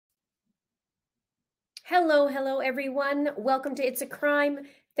Hello, everyone. Welcome to It's a Crime.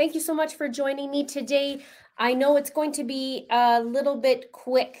 Thank you so much for joining me today. I know it's going to be a little bit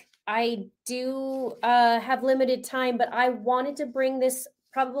quick. I do have limited time, but I wanted to bring this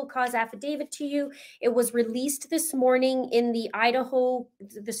probable cause affidavit to you. It was released this morning in the Idaho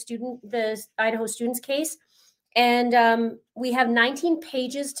student's case, and we have 19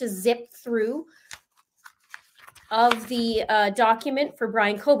 pages to zip through of the document for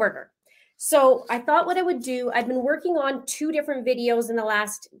Bryan Kohberger. So I thought what I would do, I've been working on 2 different videos in the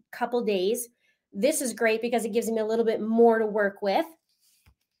last couple days. This is great because it gives me a little bit more to work with.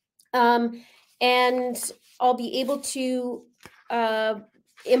 And I'll be able to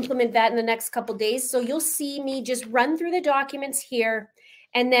implement that in the next couple days. So you'll see me just run through the documents here,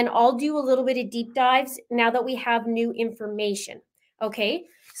 and then I'll do a little bit of deep dives now that we have new information. Okay,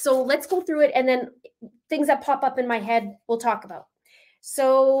 so let's go through it, and then things that pop up in my head we'll talk about.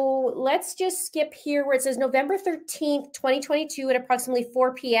 So let's just skip here where it says November 13th, 2022 at approximately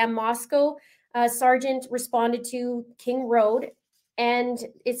 4 p.m. Moscow sergeant responded to King Road, and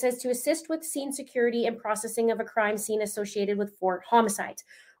it says to assist with scene security and processing of a crime scene associated with 4 homicides.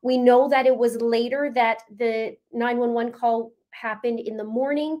 We know that it was later that the 911 call happened in the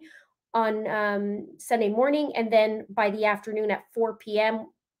morning on Sunday morning, and then by the afternoon at 4 p.m.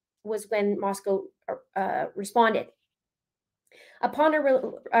 was when Moscow responded. Upon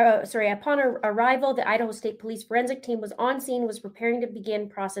arrival, the Idaho State Police forensic team was on scene, was preparing to begin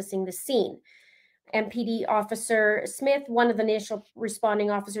processing the scene. MPD Officer Smith, one of the initial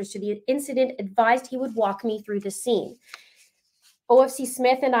responding officers to the incident, advised he would walk me through the scene. OFC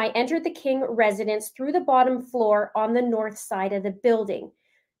Smith and I entered the King residence through the bottom floor on the north side of the building.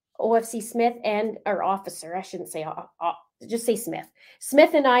 OFC Smith and our officer, I shouldn't say, just say Smith.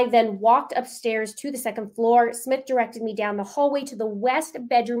 Smith and I then walked upstairs to the second floor. Smith directed me down the hallway to the west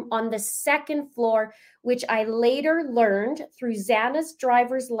bedroom on the second floor, which I later learned through Xana's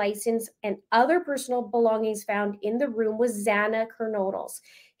driver's license and other personal belongings found in the room was Xana Kernodle's.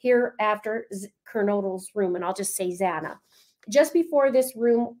 Here after Kernodle's room, and I'll just say Xana. Just before this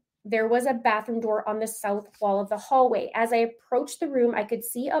room, there was a bathroom door on the south wall of the hallway. As I approached the room, I could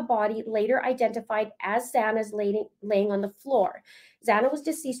see a body later identified as Xana's laying on the floor. Xana was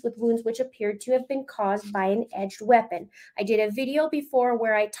deceased with wounds which appeared to have been caused by an edged weapon. I did a video before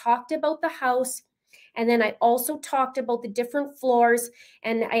where I talked about the house, and then I also talked about the different floors,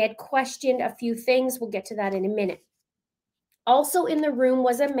 and I had questioned a few things. We'll get to that in a minute. Also in the room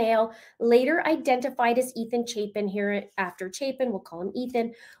was a male, later identified as Ethan Chapin. Here after Chapin, we'll call him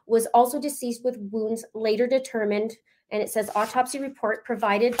Ethan, was also deceased with wounds later determined. And it says autopsy report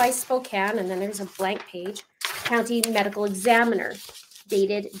provided by Spokane, and then there's a blank page, County Medical Examiner,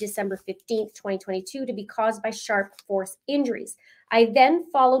 dated December 15th, 2022, to be caused by sharp force injuries. I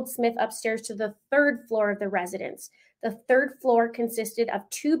then followed Smith upstairs to the 3rd floor of the residence. The 3rd floor consisted of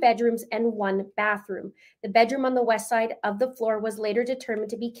 2 bedrooms and 1 bathroom. The bedroom on the west side of the floor was later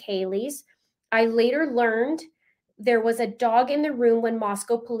determined to be Kaylee's. I later learned there was a dog in the room when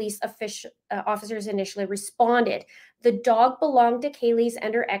Moscow police officers initially responded. The dog belonged to Kaylee's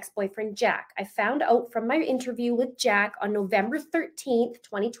and her ex-boyfriend, Jack. I found out from my interview with Jack on November 13th,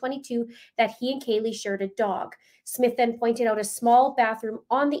 2022, that he and Kaylee shared a dog. Smith then pointed out a small bathroom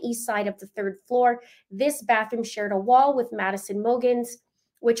on the east side of the 3rd floor. This bathroom shared a wall with Madison Mogan's,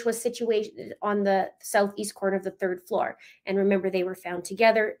 which was situated on the southeast corner of the 3rd floor. And remember, they were found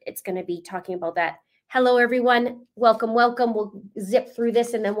together. It's going to be talking about that. Hello, everyone. Welcome. We'll zip through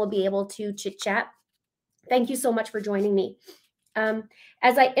this, and then we'll be able to chit-chat. Thank you so much for joining me.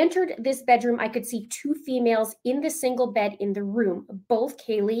 As I entered this bedroom, I could see 2 females in the single bed in the room. Both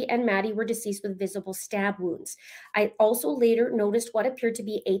Kaylee and Maddie were deceased with visible stab wounds. I also later noticed what appeared to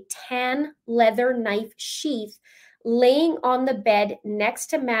be a tan leather knife sheath laying on the bed next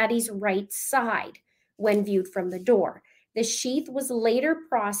to Maddie's right side when viewed from the door. The sheath was later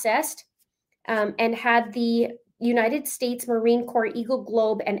processed and had the United States Marine Corps Eagle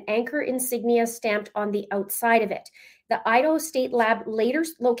Globe and anchor insignia stamped on the outside of it. The Idaho State Lab later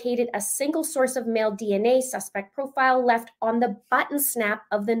located a single source of male DNA suspect profile left on the button snap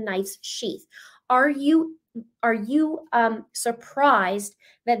of the knife's sheath. Are you surprised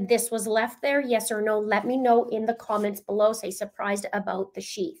that this was left there? Yes or no? Let me know in the comments below. Say surprised about the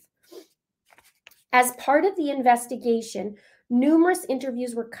sheath. As part of the investigation, numerous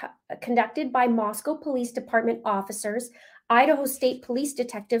interviews were conducted by Moscow Police Department officers, Idaho State Police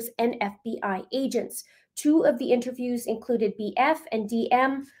detectives, and FBI agents. 2 of the interviews included BF and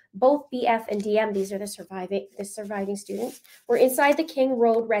DM. Both BF and DM, these are the surviving students, were inside the King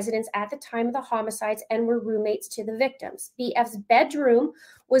Road residence at the time of the homicides and were roommates to the victims. BF's bedroom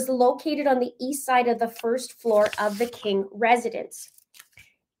was located on the east side of the first floor of the King residence.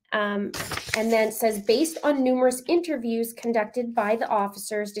 And then it says, based on numerous interviews conducted by the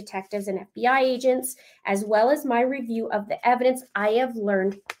officers, detectives, and FBI agents, as well as my review of the evidence, I have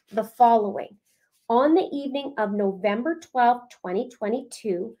learned the following. On the evening of November 12,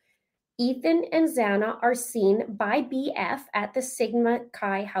 2022, Ethan and Xana are seen by BF at the Sigma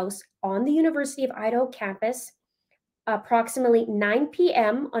Chi house on the University of Idaho campus approximately 9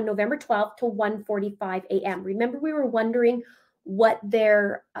 p.m. on November 12th to 1:45 a.m. Remember, we were wondering what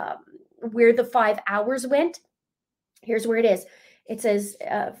their where the 5 hours went. Here's where it is. It says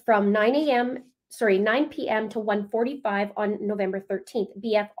from 9 p.m. to 1:45 on November 13th.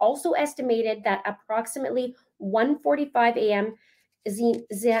 BF also estimated that approximately 1:45 a.m.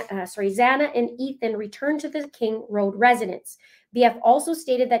 Xana and Ethan returned to the King Road residence. BF also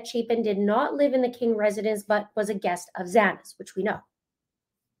stated that Chapin did not live in the King residence, but was a guest of Xana's, which we know.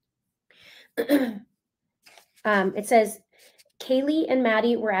 It says, Kaylee and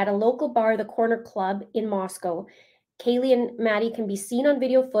Maddie were at a local bar, the Corner Club in Moscow. Kaylee and Maddie can be seen on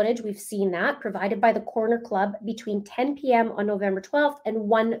video footage. We've seen that provided by the Corner Club between 10 p.m. on November 12th and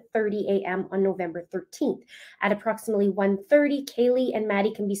 1:30 a.m. on November 13th. At approximately 1:30, Kaylee and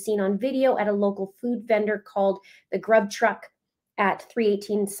Maddie can be seen on video at a local food vendor called the Grub Truck at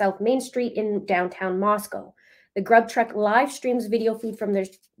 318 South Main Street in downtown Moscow. The Grub Truck live streams video food from their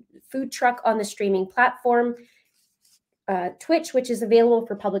food truck on the streaming platform Twitch, which is available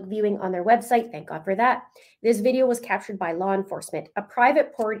for public viewing on their website. Thank God for that. This video was captured by law enforcement. A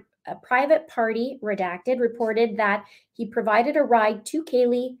private party, redacted, reported that he provided a ride to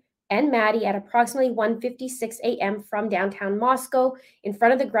Kaylee and Maddie at approximately 1:56 a.m. from downtown Moscow in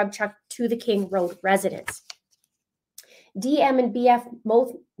front of the Grub Truck to the King Road residence. DM and BF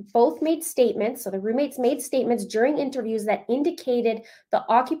both made statements, so the roommates made statements during interviews that indicated the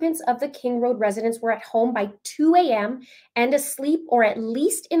occupants of the King Road residence were at home by 2 a.m. and asleep or at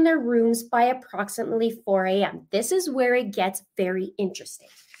least in their rooms by approximately 4 a.m. This is where it gets very interesting.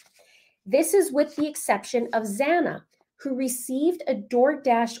 This is with the exception of Xana, who received a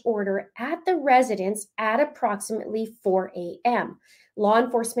DoorDash order at the residence at approximately 4 a.m. Law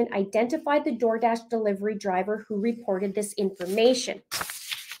enforcement identified the DoorDash delivery driver who reported this information.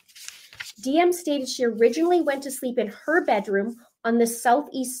 DM stated she originally went to sleep in her bedroom on the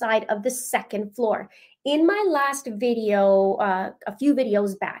southeast side of the second floor. In my last video, a few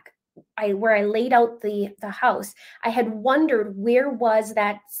videos back, where I laid out the house, I had wondered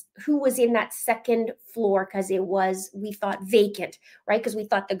who was in that second floor, because we thought vacant, right? Because we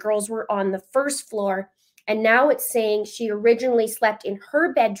thought the girls were on the first floor. And now it's saying she originally slept in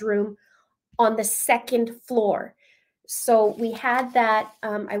her bedroom on the second floor. So we had that.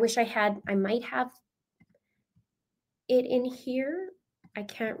 I might have it in here. I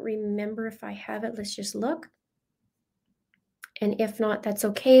can't remember if I have it. Let's just look. And if not, that's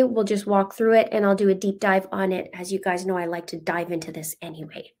okay. We'll just walk through it and I'll do a deep dive on it. As you guys know, I like to dive into this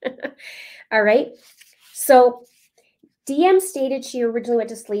anyway. All right. So DM stated she originally went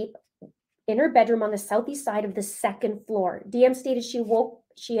to sleep in her bedroom on the southeast side of the second floor. DM stated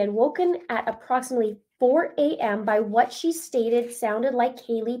she had woken at approximately 4 a.m. by what she stated sounded like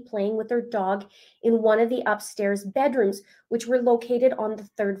Kaylee playing with her dog in one of the upstairs bedrooms, which were located on the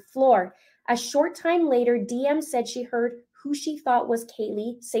third floor. A short time later, DM said she heard who she thought was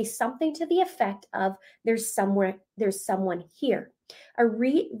Kaylee say something to the effect of, there's someone here. A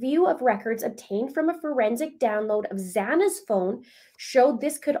review of records obtained from a forensic download of Xana's phone showed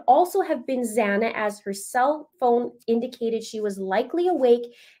this could also have been Xana, as her cell phone indicated she was likely awake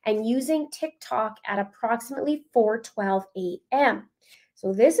and using TikTok at approximately 4:12 a.m.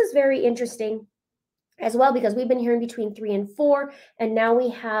 So this is very interesting as well, because we've been hearing between 3 and 4, and now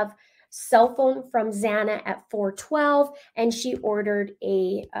we have cell phone from Xana at 4:12, and she ordered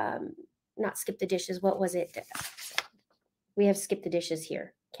a, not skip the dishes, what was it? We have skip the dishes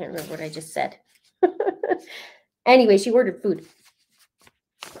here. Can't remember what I just said. Anyway, she ordered food.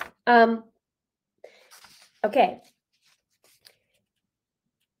 Okay.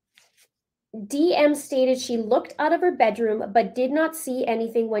 DM stated she looked out of her bedroom but did not see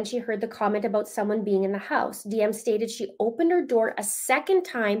anything when she heard the comment about someone being in the house. DM stated she opened her door a second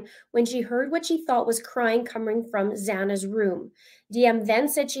time when she heard what she thought was crying coming from Xana's room. DM then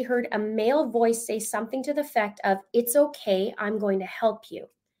said she heard a male voice say something to the effect of, "It's okay, I'm going to help you."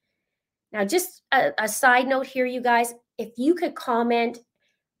 Now, just a side note here, you guys, if you could comment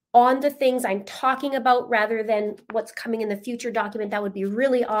on the things I'm talking about rather than what's coming in the future document, that would be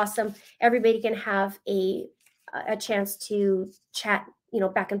really awesome. Everybody can have a chance to chat,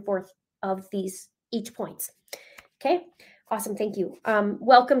 back and forth of these each points. Okay, awesome. Thank you.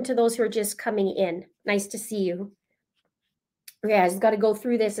 Welcome to those who are just coming in. Nice to see you. Okay, I just got to go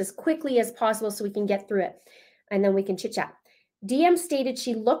through this as quickly as possible so we can get through it, and then we can chit chat. DM stated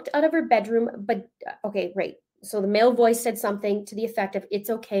she looked out of her bedroom, but okay, great. So the male voice said something to the effect of, "It's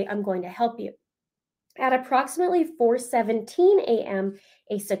okay, I'm going to help you." At approximately 4:17 a.m.,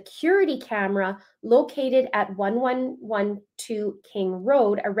 a security camera located at 1112 King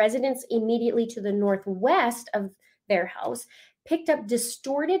Road, a residence immediately to the northwest of their house, picked up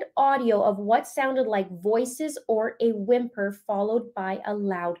distorted audio of what sounded like voices or a whimper followed by a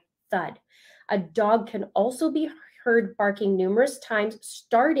loud thud. A dog can also be heard barking numerous times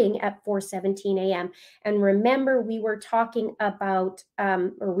starting at 4:17 a.m. And remember, we were talking about,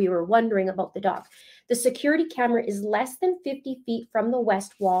 or we were wondering about the dog. The security camera is less than 50 feet from the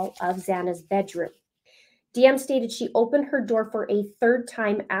west wall of Xana's bedroom. DM stated she opened her door for a third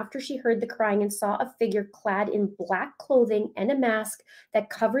time after she heard the crying and saw a figure clad in black clothing and a mask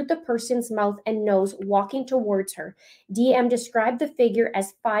that covered the person's mouth and nose walking towards her. DM described the figure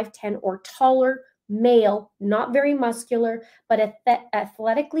as 5'10" or taller, male, not very muscular, but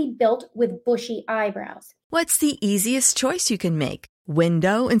athletically built with bushy eyebrows. What's the easiest choice you can make?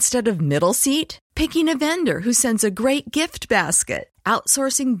 Window instead of middle seat? Picking a vendor who sends a great gift basket?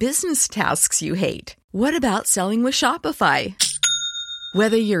 Outsourcing business tasks you hate? What about selling with Shopify?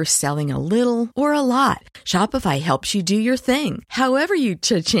 Whether you're selling a little or a lot, Shopify helps you do your thing, however you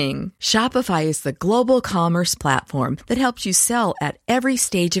cha-ching. Shopify is the global commerce platform that helps you sell at every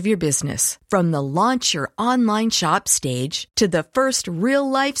stage of your business. From the launch your online shop stage to the first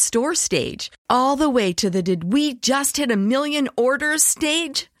real-life store stage, all the way to the did we just hit a million orders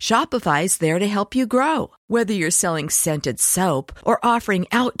stage. Shopify's there to help you grow. Whether you're selling scented soap or offering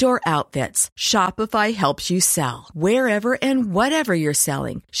outdoor outfits, Shopify helps you sell. Wherever and whatever you're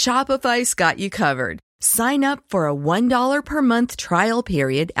selling, Shopify's got you covered. Sign up for a $1 per month trial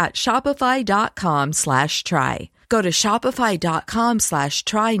period at shopify.com/try. Go to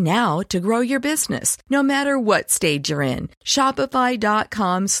shopify.com/try now to grow your business, no matter what stage you're in.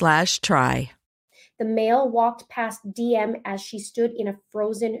 Shopify.com/try. The male walked past DM as she stood in a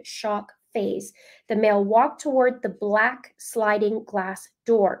frozen shock phase. The male walked toward the back sliding glass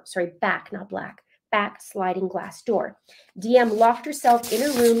door. Back sliding glass door. DM locked herself in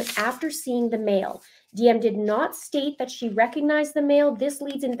a room after seeing the male. DM did not state that she recognized the male. This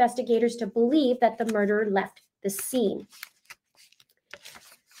leads investigators to believe that the murderer left the scene.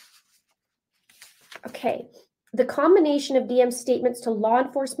 Okay. The combination of DM's statements to law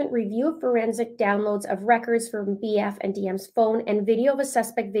enforcement, review of forensic downloads of records from BF and DM's phone, and video of a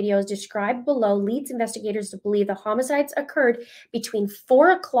suspect videos described below leads investigators to believe the homicides occurred between 4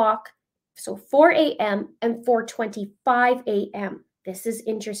 o'clock, so 4 a.m. and 4:25 a.m. This is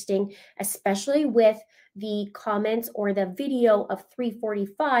interesting, especially with the comments or the video of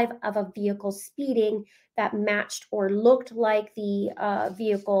 3:45 of a vehicle speeding that matched or looked like the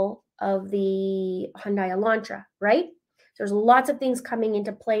vehicle of the Hyundai Elantra, right? There's lots of things coming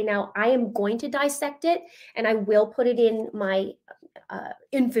into play now. I am going to dissect it, and I will put it in my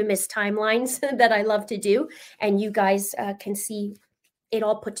infamous timelines that I love to do, and you guys can see it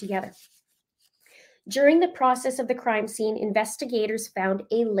all put together. During the process of the crime scene, investigators found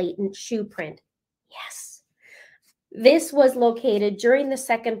a latent shoe print. Yes. This was located during the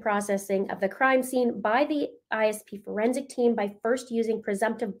second processing of the crime scene by the ISP forensic team by first using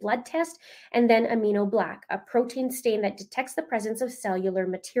presumptive blood test and then amino black, a protein stain that detects the presence of cellular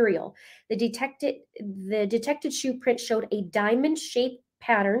material. The detected shoe print showed a diamond-shaped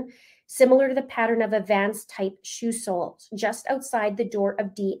pattern similar to the pattern of a Vans type shoe sole just outside the door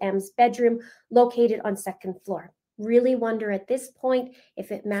of DM's bedroom located on second floor. Really wonder at this point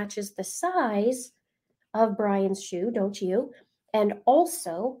if it matches the size of Bryan's shoe, don't you? And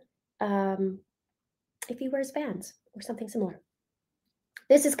also, if he wears Vans or something similar.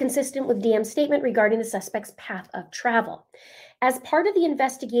 This is consistent with DM's statement regarding the suspect's path of travel. As part of the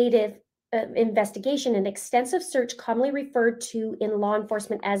investigation, an extensive search commonly referred to in law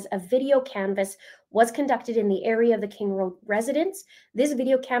enforcement as a video canvass was conducted in the area of the King Road residence. This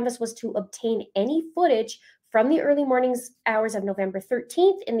video canvass was to obtain any footage from the early mornings hours of November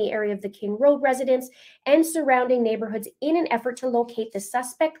 13th in the area of the King Road residence and surrounding neighborhoods in an effort to locate the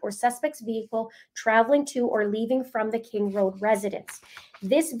suspect or suspect's vehicle traveling to or leaving from the King Road residence.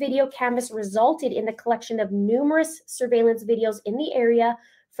 This video canvass resulted in the collection of numerous surveillance videos in the area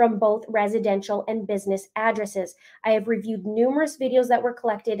from both residential and business addresses. I have reviewed numerous videos that were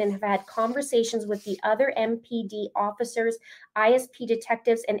collected and have had conversations with the other MPD officers, ISP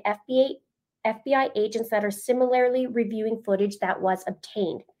detectives, and FBI agents that are similarly reviewing footage that was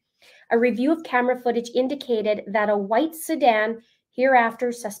obtained. A review of camera footage indicated that a white sedan,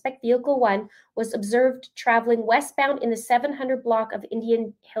 hereafter suspect vehicle 1, was observed traveling westbound in the 700 block of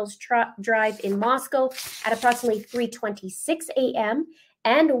Indian Hills Drive in Moscow at approximately 3:26 a.m.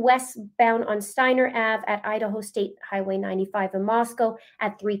 and westbound on Steiner Ave at Idaho State Highway 95 in Moscow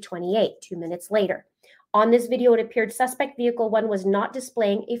at 3:28, 2 minutes later. On this video, it appeared suspect vehicle 1 was not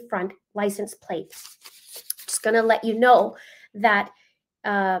displaying a front license plate. Just going to let you know that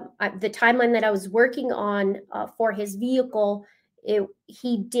the timeline that I was working on for his vehicle,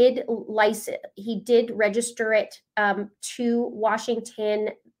 he did register it to Washington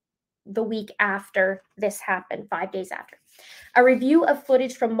the week after this happened, 5 days after. A review of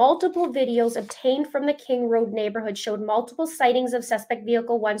footage from multiple videos obtained from the King Road neighborhood showed multiple sightings of suspect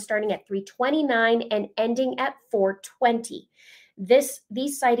vehicle 1 starting at 3:29 and ending at 4:20.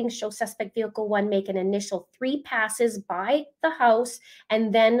 These sightings show suspect vehicle 1 make an initial 3 passes by the house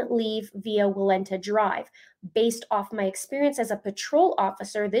and then leave via Willenta Drive. Based off my experience as a patrol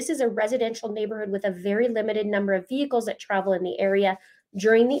officer, this is a residential neighborhood with a very limited number of vehicles that travel in the area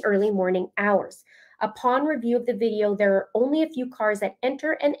during the early morning hours. Upon review of the video, there are only a few cars that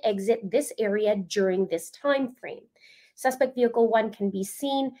enter and exit this area during this time frame. Suspect vehicle 1 can be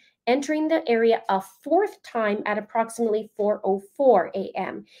seen entering the area a 4th time at approximately 4:04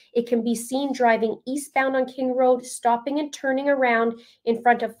 a.m. It can be seen driving eastbound on King Road, stopping and turning around in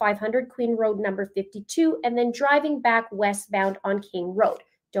front of 500 Queen Road number 52, and then driving back westbound on King Road.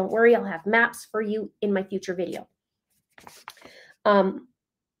 Don't worry, I'll have maps for you in my future video.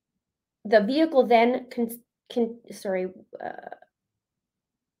 The vehicle then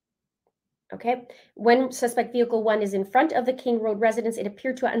when suspect vehicle 1 is in front of the King Road residence, it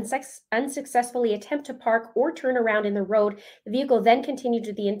appeared to unsuccessfully attempt to park or turn around in the road. The vehicle then continued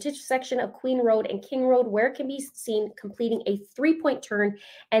to the intersection of Queen Road and King Road, where it can be seen completing a 3-point turn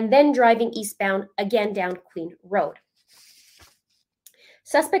and then driving eastbound again down Queen Road.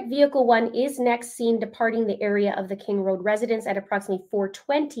 Suspect vehicle 1 is next seen departing the area of the King Road residence at approximately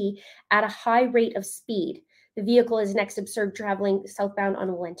 4:20 at a high rate of speed. The vehicle is next observed traveling southbound on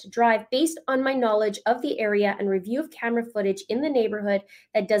Willenta Drive. Based on my knowledge of the area and review of camera footage in the neighborhood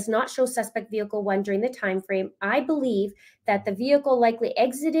that does not show suspect vehicle 1 during the time frame, I believe that the vehicle likely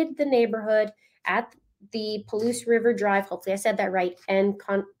exited the neighborhood at the Palouse River Drive, hopefully I said that right, and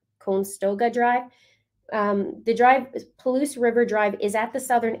Conestoga Drive. Palouse River Drive is at the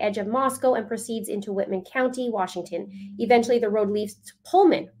southern edge of Moscow and proceeds into Whitman County, Washington. Eventually, the road leads to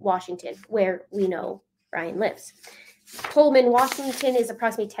Pullman, Washington, where we know Bryan lives. Pullman, Washington is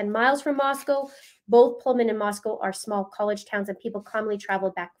approximately 10 miles from Moscow. Both Pullman and Moscow are small college towns, and people commonly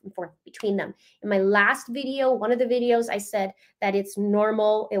travel back and forth between them. In my last video, one of the videos, I said that it's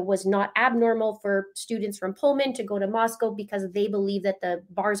normal. It was not abnormal for students from Pullman to go to Moscow because they believe that the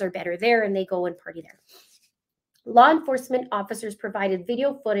bars are better there and they go and party there. Law enforcement officers provided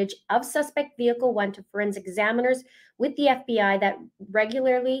video footage of suspect vehicle 1 to forensic examiners with the FBI that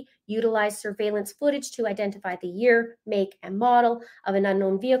regularly utilize surveillance footage to identify the year, make, and model of an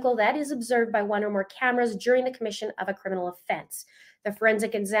unknown vehicle that is observed by 1 or more cameras during the commission of a criminal offense. The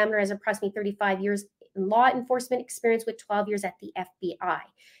forensic examiner has approximately 35 years in law enforcement experience with 12 years at the FBI.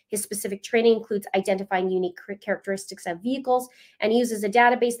 His specific training includes identifying unique characteristics of vehicles and uses a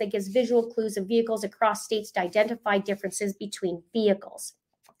database that gives visual clues of vehicles across states to identify differences between vehicles.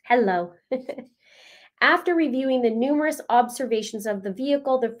 Hello. After reviewing the numerous observations of the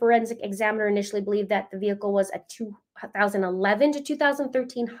vehicle, the forensic examiner initially believed that the vehicle was a 2011 to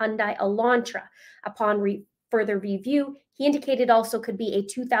 2013 Hyundai Elantra. Upon further review, he indicated also could be a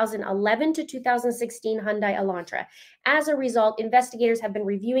 2011 to 2016 Hyundai Elantra. As a result, investigators have been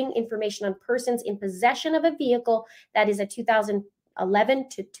reviewing information on persons in possession of a vehicle that is a 2011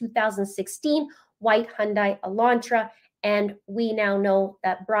 to 2016 white Hyundai Elantra, and we now know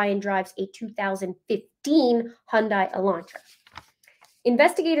that Bryan drives a 2015 Hyundai Elantra.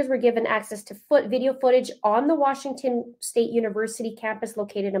 Investigators were given access to video footage on the Washington State University campus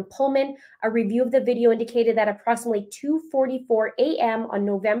located in Pullman. A review of the video indicated that approximately 2:44 a.m. on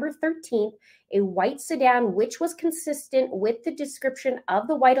November 13th, a white sedan, which was consistent with the description of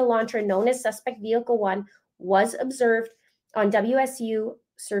the white Elantra known as suspect vehicle 1, was observed on WSU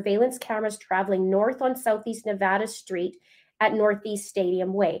surveillance cameras traveling north on Southeast Nevada Street at Northeast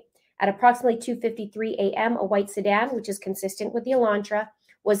Stadium Way. At approximately 2:53 a.m., a white sedan, which is consistent with the Elantra,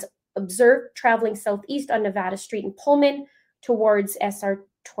 was observed traveling southeast on Nevada Street in Pullman towards SR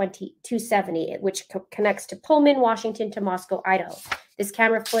 270, which connects to Pullman, Washington to Moscow, Idaho. This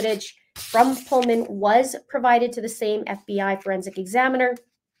camera footage from Pullman was provided to the same FBI forensic examiner.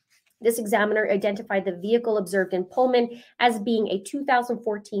 This examiner identified the vehicle observed in Pullman as being a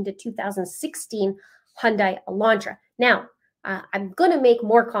 2014 to 2016 Hyundai Elantra. Now, I'm going to make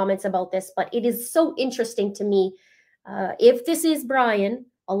more comments about this, but it is so interesting to me. If this is Bryan,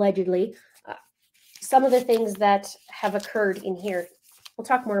 allegedly, some of the things that have occurred in here. We'll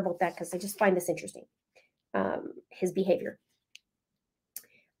talk more about that because I just find this interesting, his behavior.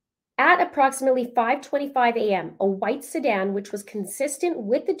 At approximately 5:25 a.m., a white sedan, which was consistent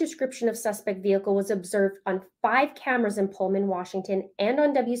with the description of suspect vehicle, was observed on 5 cameras in Pullman, Washington, and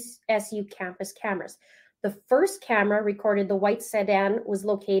on WSU campus cameras. The first camera recorded the white sedan was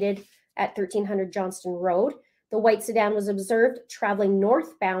located at 1300 Johnston Road. The white sedan was observed traveling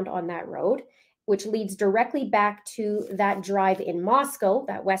northbound on that road, which leads directly back to that drive in Moscow,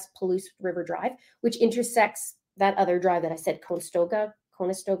 that West Palouse River Drive, which intersects that other drive that I said, Conestoga, don't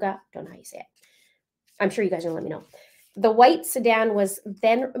know how you say it. I'm sure you guys will let me know. The white sedan was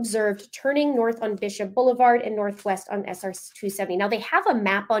then observed turning north on Bishop Boulevard and northwest on SR 270. Now they have a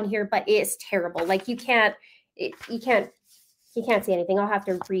map on here, but it is terrible. Like you can't see anything. I'll have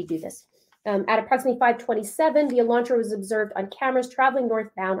to redo this. At approximately 5:27, the Elantra was observed on cameras traveling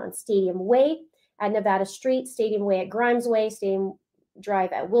northbound on Stadium Way at Nevada Street, Stadium Way at Grimes Way, Stadium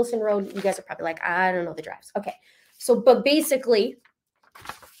Drive at Wilson Road. You guys are probably like, I don't know the drives. Okay. So, but basically,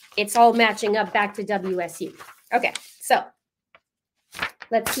 it's all matching up back to WSU. Okay, so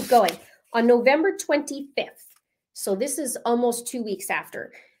let's keep going. On November 25th, so this is almost 2 weeks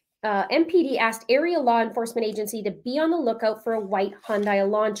after, MPD asked area law enforcement agency to be on the lookout for a white Hyundai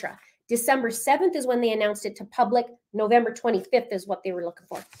Elantra. December 7th is when they announced it to public. November 25th is what they were looking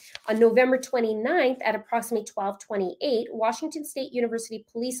for. On November 29th at approximately 12:28, Washington State University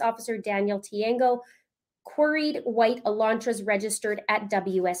police officer Daniel Tiengo queried white Elantras registered at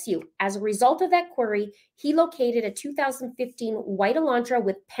WSU. As a result of that query, he located a 2015 white Elantra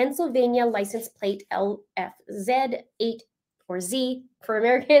with Pennsylvania license plate LFZ8 or Z for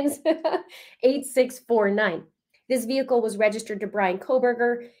Americans 8649. This vehicle was registered to Bryan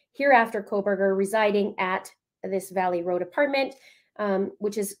Kohberger, hereafter Kohberger residing at this Valley Road apartment,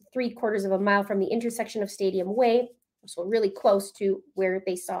 which is 3/4 of a mile from the intersection of Stadium Way, so really close to where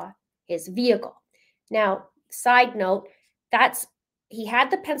they saw his vehicle. Now, side note, he had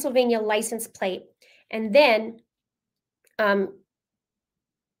the Pennsylvania license plate, and then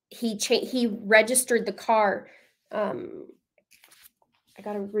he registered the car. I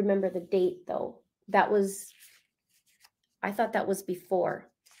got to remember the date though. I thought that was before.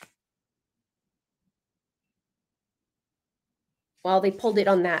 Well, they pulled it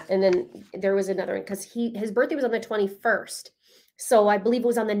on that, and then there was another one because his birthday was on the 21st. So I believe it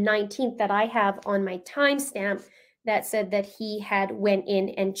was on the 19th that I have on my timestamp that said that he had went in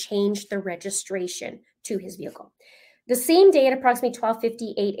and changed the registration to his vehicle. The same day at approximately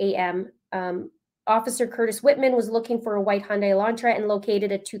 12:58 a.m., Officer Curtis Whitman was looking for a white Hyundai Elantra and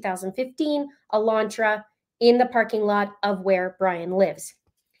located a 2015 Elantra in the parking lot of where Bryan lives.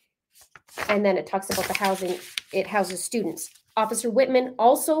 And then it talks about the housing. It houses students. Officer Whitman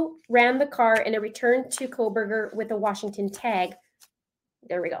also ran the car and it returned to Kohberger with a Washington tag.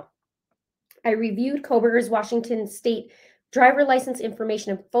 There we go. I reviewed Kohberger's Washington State driver license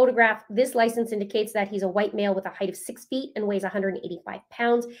information and photograph. This license indicates that he's a white male with a height of 6 feet and weighs 185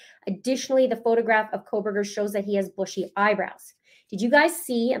 pounds. Additionally, the photograph of Kohberger shows that he has bushy eyebrows. Did you guys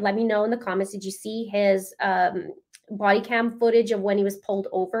see, and let me know in the comments, did you see his body cam footage of when he was pulled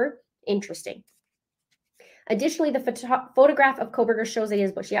over? Interesting. Additionally, the photograph of Kohberger shows that he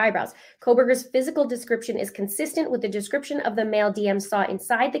has bushy eyebrows. Kohberger's physical description is consistent with the description of the male DM saw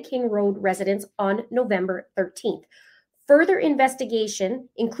inside the King Road residence on November 13th. Further investigation,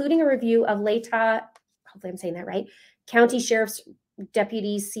 including a review of Layta, hopefully I'm saying that right, County Sheriff's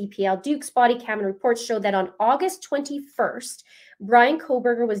Deputies CPL Duke's body cam and reports show that on August 21st, Bryan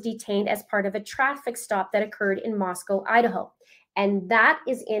Kohberger was detained as part of a traffic stop that occurred in Moscow, Idaho. And that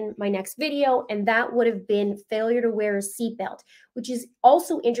is in my next video, and that would have been failure to wear a seatbelt, which is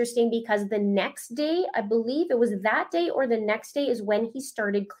also interesting because the next day, I believe it was that day or the next day, is when he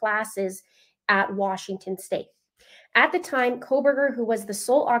started classes at Washington State. At the time, Kohberger, who was the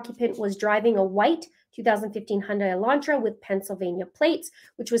sole occupant, was driving a white 2015 Hyundai Elantra with Pennsylvania plates,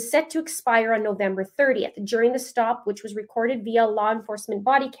 which was set to expire on November 30th. During the stop, which was recorded via law enforcement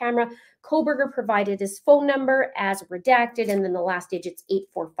body camera, Kohberger provided his phone number as redacted, and then the last digits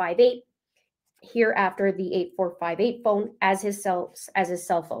 8458. Hereafter, the 8458 phone as his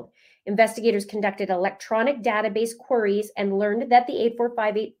cell phone. Investigators conducted electronic database queries and learned that the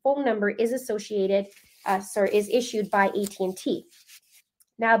 8458 phone number is is issued by AT&T.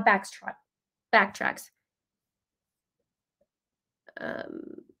 Now backtracks.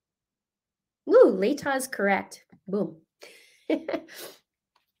 Leta is correct. Boom.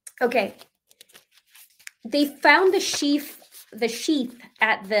 Okay. They found the sheath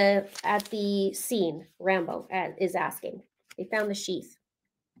at the scene. Rambo is asking. They found the sheath.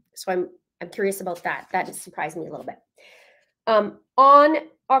 So I'm curious about that. That just surprised me a little bit. On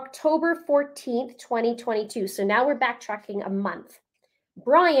October 14th, 2022, so now we're backtracking a month,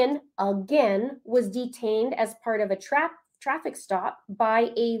 Bryan again was detained as part of a traffic stop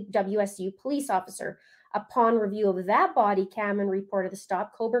by a WSU police officer. Upon review of that body cam and report of the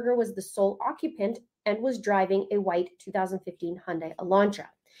stop, Kohberger was the sole occupant and was driving a white 2015 Hyundai Elantra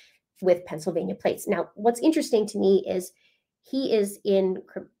with Pennsylvania plates. Now, what's interesting to me is he is in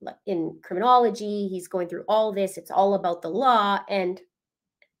criminology. He's going through all this. It's all about the law. And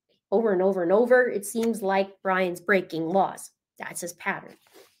over and over and over, it seems like Bryan's breaking laws. That's his pattern.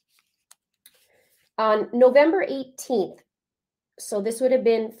 On November 18th, so this would have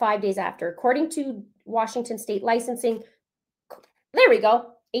been 5 days after, according to Washington State Licensing, there we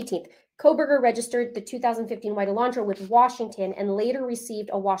go, 18th, Kohberger registered the 2015 white Elantra with Washington and later received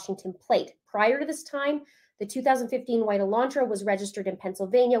a Washington plate. Prior to this time, the 2015 white Elantra was registered in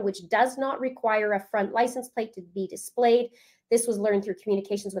Pennsylvania, which does not require a front license plate to be displayed. This was learned through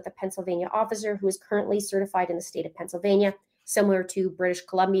communications with a Pennsylvania officer who is currently certified in the state of Pennsylvania, similar to British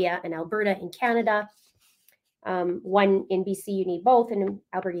Columbia and Alberta in Canada. One in BC, you need both, and in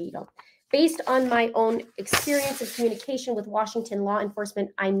Alberta, you don't. Based on my own experience and communication with Washington law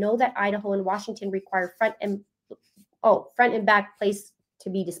enforcement, I know that Idaho and Washington require front and back plates to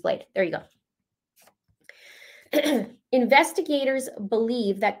be displayed. There you go. Investigators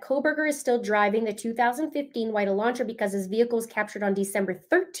believe that Kohberger is still driving the 2015 white Elantra because his vehicle was captured on December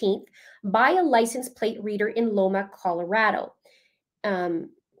 13th by a license plate reader in Loma, Colorado.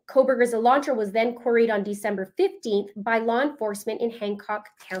 Kohberger's Elantra was then queried on December 15th by law enforcement in Hancock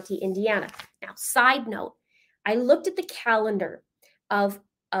County, Indiana. Now, side note, I looked at the calendar of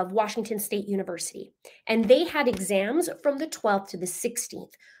Washington State University, and they had exams from the 12th to the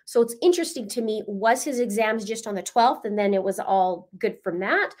 16th. So it's interesting to me, was his exams just on the 12th and then it was all good from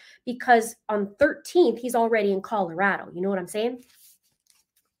that? Because on 13th, he's already in Colorado. You know what I'm saying?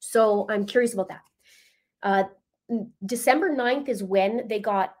 So I'm curious about that. December 9th is when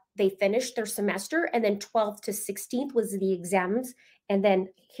they finished their semester, and then 12th to 16th was the exams, and then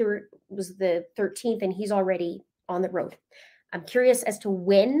here was the 13th, and he's already on the road. I'm curious as to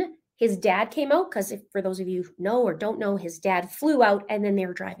when his dad came out, because if for those of you who know or don't know, his dad flew out and then they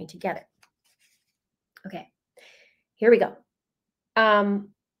were driving together. Okay, here we go. On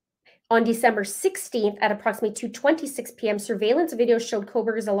December 16th at approximately 2:26 p.m., surveillance video showed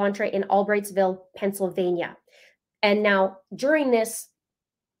Kohberger's Elantra in Albrightsville, Pennsylvania. And now during this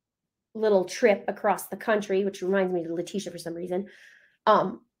little trip across the country, which reminds me of Letitia for some reason,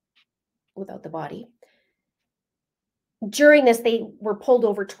 without the body, during this, they were pulled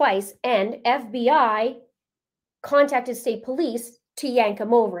over twice, and FBI contacted state police to yank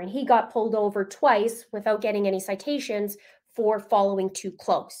him over, and he got pulled over twice without getting any citations for following too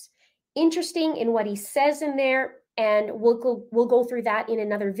close. Interesting in what he says in there, and we'll go through that in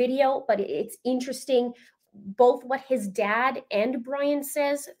another video, but it's interesting both what his dad and Bryan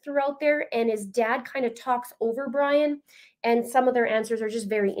says throughout there, and his dad kind of talks over Bryan, and some of their answers are just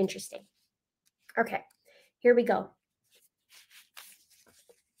very interesting. Okay, here we go.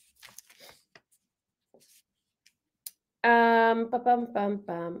 And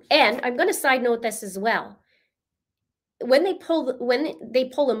I'm going to side note this as well. When they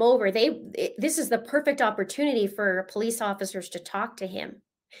pull him over, this is the perfect opportunity for police officers to talk to him,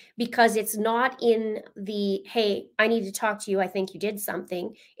 because it's not in the, hey, I need to talk to you, I think you did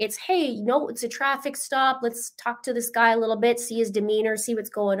something. It's, hey, no, it's a traffic stop. Let's talk to this guy a little bit, see his demeanor, see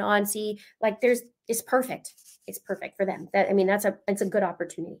what's going on, see, like, it's perfect. It's perfect for them. It's a good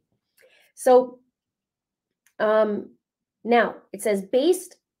opportunity. So, now, it says,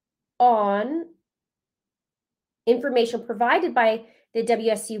 based on information provided by the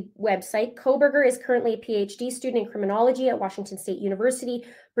WSU website, Kohberger is currently a PhD student in criminology at Washington State University.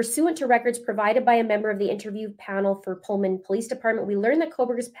 Pursuant to records provided by a member of the interview panel for Pullman Police Department, we learned that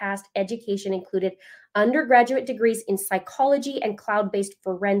Kohberger's past education included undergraduate degrees in psychology and cloud-based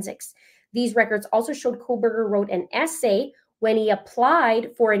forensics. These records also showed Kohberger wrote an essay when he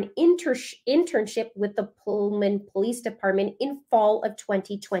applied for an internship with the Pullman Police Department in fall of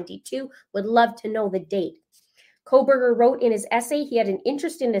 2022. Would love to know the date. Kohberger wrote in his essay he had an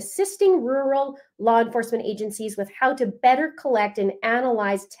interest in assisting rural law enforcement agencies with how to better collect and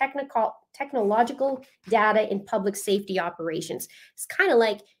analyze technological data in public safety operations. It's kind of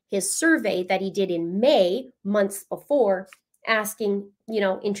like his survey that he did in May, months before, asking,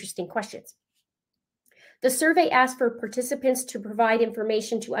 interesting questions. The survey asked for participants to provide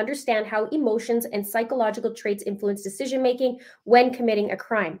information to understand how emotions and psychological traits influence decision-making when committing a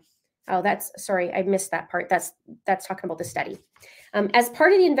crime. Oh, sorry, I missed that part. That's talking about the study. As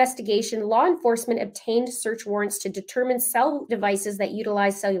part of the investigation, law enforcement obtained search warrants to determine cell devices that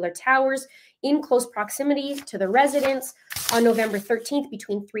utilize cellular towers in close proximity to the residents on November 13th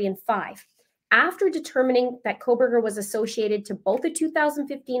between 3 and 5. After determining that Kohberger was associated to both the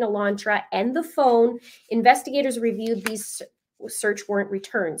 2015 Elantra and the phone, investigators reviewed these search warrant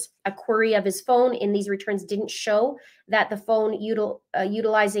returns. A query of his phone in these returns didn't show that the phone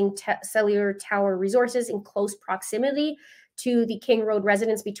utilizing cellular tower resources in close proximity to the King Road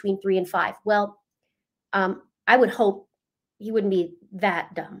residence between 3 and 5. Well, I would hope he wouldn't be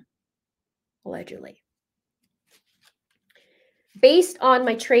that dumb, allegedly. Based on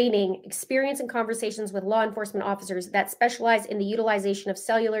my training, experience, and conversations with law enforcement officers that specialize in the utilization of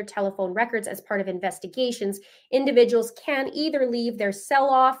cellular telephone records as part of investigations, individuals can either leave their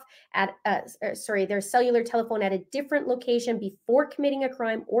cellular telephone at a different location before committing a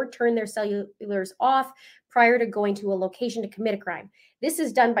crime or turn their cellulars off prior to going to a location to commit a crime. This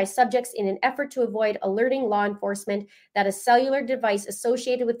is done by subjects in an effort to avoid alerting law enforcement that a cellular device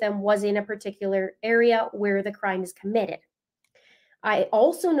associated with them was in a particular area where the crime is committed. I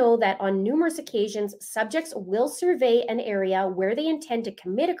also know that on numerous occasions, subjects will survey an area where they intend to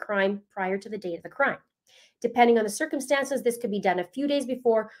commit a crime prior to the date of the crime. Depending on the circumstances, this could be done a few days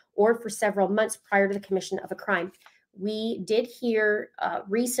before or for several months prior to the commission of a crime. We did hear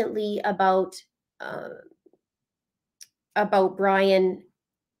recently about Bryan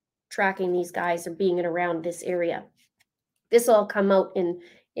tracking these guys or being around this area. This will all come out in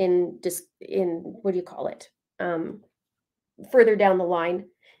what do you call it? Further down the line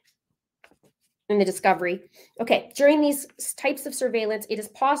in the discovery. Okay, during these types of surveillance, it is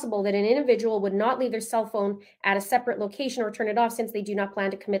possible that an individual would not leave their cell phone at a separate location or turn it off since they do not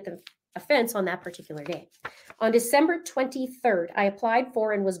plan to commit the offense on that particular day. On December 23rd, I applied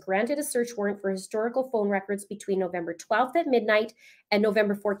for and was granted a search warrant for historical phone records between November 12th at midnight and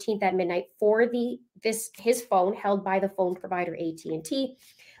November 14th at midnight for his phone held by the phone provider AT&T.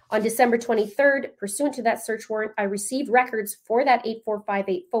 On December 23rd, pursuant to that search warrant, I received records for that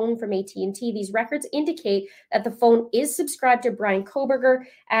 8458 phone from AT&T. These records indicate that the phone is subscribed to Bryan Kohberger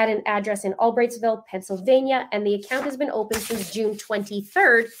at an address in Albrightsville, Pennsylvania, and the account has been open since June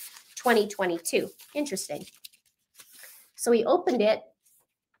 23rd, 2022. Interesting. So he opened it,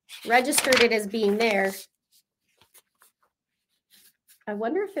 registered it as being there. I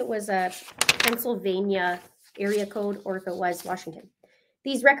wonder if it was a Pennsylvania area code or if it was Washington.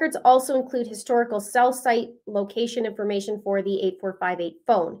 These records also include historical cell site location information for the 8458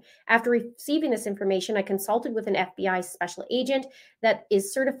 phone. After receiving this information, I consulted with an FBI special agent that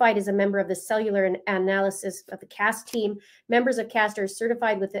is certified as a member of the cellular analysis of the CAST team. Members of CAST are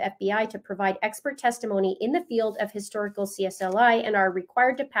certified with the FBI to provide expert testimony in the field of historical CSLI and are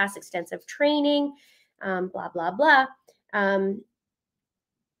required to pass extensive training, blah, blah, blah.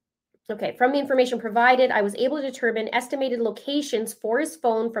 Okay, from the information provided, I was able to determine estimated locations for his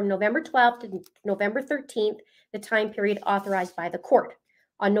phone from November 12th to November 13th, the time period authorized by the court.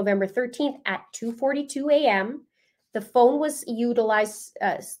 On November 13th at 2:42 a.m., the phone was utilizing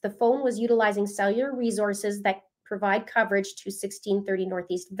cellular resources that provide coverage to 1630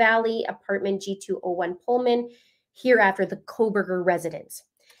 Northeast Valley, apartment G201 Pullman, hereafter the Kohberger residence.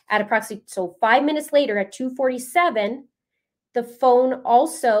 At approximately 5 minutes later at 2:47. The phone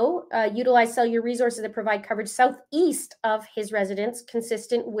also utilized cellular resources that provide coverage southeast of his residence,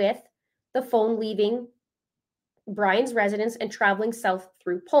 consistent with the phone leaving Bryan's residence and traveling south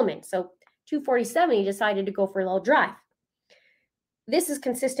through Pullman. So 2:47, he decided to go for a little drive. This is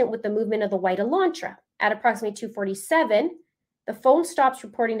consistent with the movement of the white Elantra. At approximately 2:47, the phone stops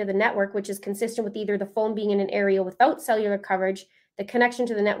reporting to the network, which is consistent with either the phone being in an area without cellular coverage, the connection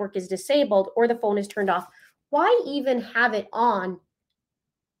to the network is disabled, or the phone is turned off. Why even have it on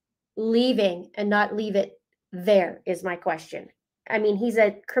leaving and not leave it there is my question. I mean, he's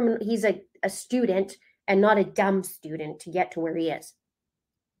a student and not a dumb student to get to where he is.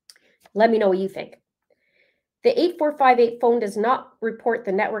 Let me know what you think. The 8458 phone does not report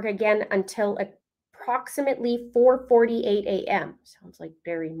the network again until approximately 4:48 a.m. Sounds like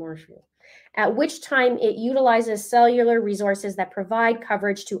Barry Marshall. at which time it utilizes cellular resources that provide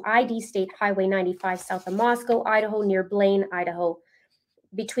coverage to ID State Highway 95 south of Moscow, Idaho, near Blaine, Idaho.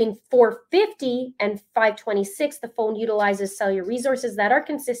 Between 4:50 and 5:26, the phone utilizes cellular resources that are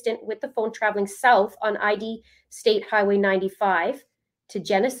consistent with the phone traveling south on ID State Highway 95 to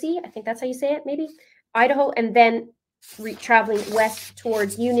Genesee, I think that's how you say it, maybe, Idaho, and then traveling west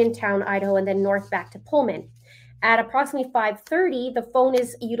towards Uniontown, Idaho, and then north back to Pullman. At approximately 5:30, the phone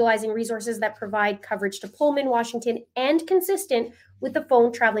is utilizing resources that provide coverage to Pullman, Washington, and consistent with the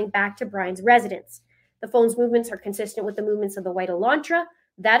phone traveling back to Bryan's residence. The phone's movements are consistent with the movements of the white Elantra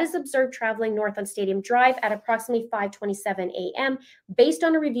that is observed traveling north on Stadium Drive at approximately 5:27 a.m. Based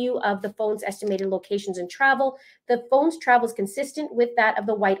on a review of the phone's estimated locations and travel, the phone's travel is consistent with that of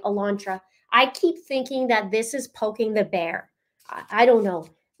the white Elantra. I keep thinking that this is poking the bear. I don't know.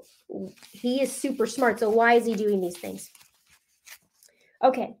 He is super smart, so why is he doing these things?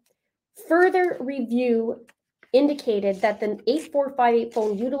 Okay. Further review indicated that the 8458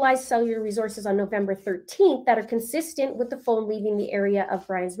 phone utilized cellular resources on November 13th that are consistent with the phone leaving the area of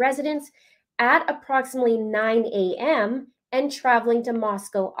Bryan's residence at approximately 9 a.m. and traveling to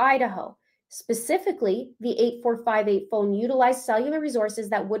Moscow, Idaho. Specifically, the 8458 phone utilized cellular resources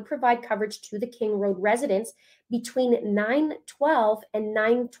that would provide coverage to the King Road residence between 9:12 and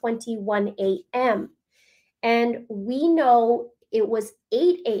 9:21 a.m. And we know it was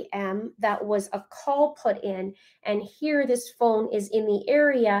 8 a.m. that was a call put in. And here this phone is in the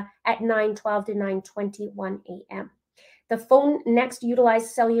area at 9:12 to 9:21 a.m. The phone next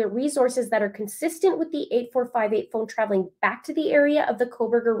utilized cellular resources that are consistent with the 8458 phone traveling back to the area of the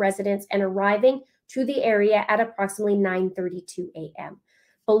Kohberger residence and arriving to the area at approximately 9:32 a.m.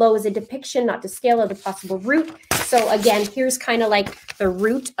 Below is a depiction, not to scale, of the possible route. So again, here's kind of like the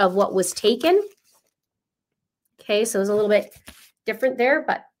route of what was taken. Okay, so it's a little bit different there,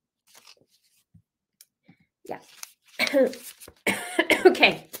 but yeah.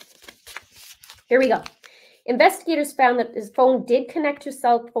 Okay, here we go. Investigators found that his phone did connect to a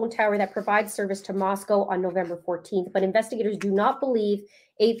cell phone tower that provides service to Moscow on November 14th, but investigators do not believe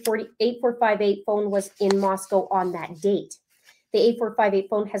 8458 phone was in Moscow on that date. The 8458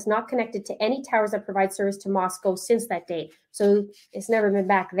 phone has not connected to any towers that provide service to Moscow since that date, so it's never been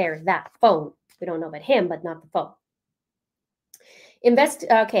back there, that phone. We don't know about him, but not the phone.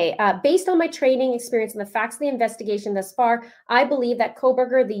 Based on my training experience and the facts of the investigation thus far, I believe that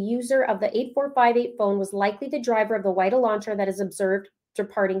Kohberger, the user of the 8458 phone, was likely the driver of the white Elantra that is observed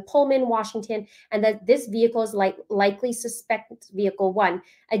departing Pullman, Washington, and that this vehicle is likely suspect vehicle 1.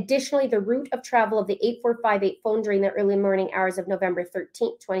 Additionally, the route of travel of the 8458 phone during the early morning hours of November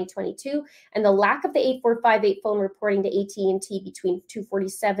 13, 2022, and the lack of the 8458 phone reporting to AT&T between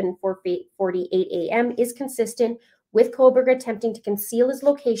 2:47 and 4:48 a.m. is consistent with Kohberger attempting to conceal his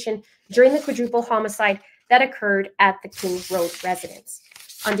location during the quadruple homicide that occurred at the King Road residence.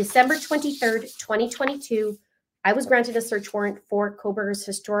 On December 23rd, 2022, I was granted a search warrant for Kohberger's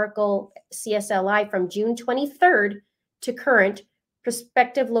historical CSLI from June 23rd to current,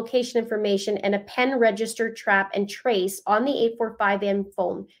 prospective location information, and a pen register, trap, and trace on the 845M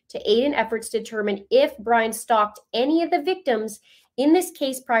phone to aid in efforts to determine if Bryan stalked any of the victims in this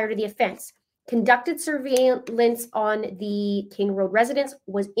case prior to the offense, conducted surveillance on the King Road residence,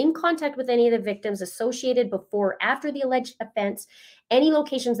 was in contact with any of the victims associated before or after the alleged offense, any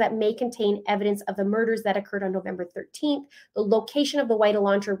locations that may contain evidence of the murders that occurred on November 13th, the location of the white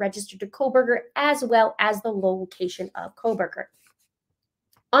Elantra registered to Kohberger, as well as the location of Kohberger.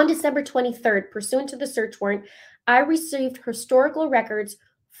 On December 23rd, pursuant to the search warrant, I received historical records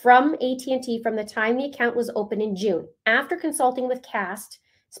from AT&T from the time the account was opened in June. After consulting with CAST,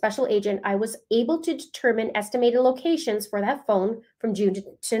 special agent, I was able to determine estimated locations for that phone from June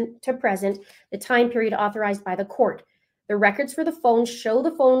to present, the time period authorized by the court. The records for the phone show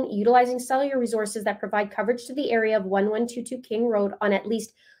the phone utilizing cellular resources that provide coverage to the area of 1122 King Road on at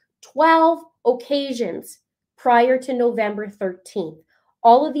least 12 occasions prior to November 13th.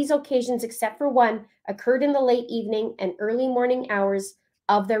 All of these occasions, except for one, occurred in the late evening and early morning hours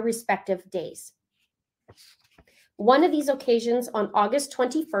of their respective days. One of these occasions on August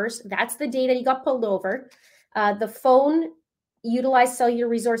 21st, that's the day that he got pulled over, the phone utilized cellular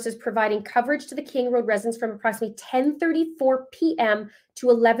resources providing coverage to the King Road residents from approximately 10:34 p.m. to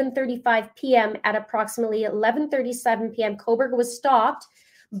 11:35 p.m. At approximately 11:37 p.m., Kohberger was stopped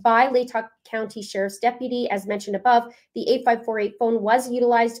by Latah County Sheriff's Deputy. As mentioned above, the 8548 phone was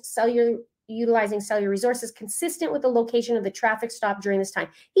utilizing cellular resources consistent with the location of the traffic stop during this time.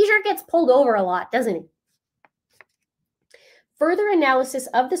 He sure gets pulled over a lot, doesn't he? Further analysis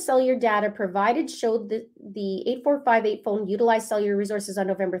of the cellular data provided showed that the 8458 phone utilized cellular resources on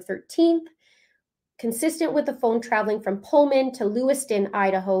November 13th, consistent with the phone traveling from Pullman to Lewiston,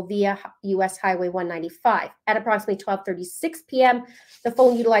 Idaho via US Highway 195. At approximately 12:36 p.m., the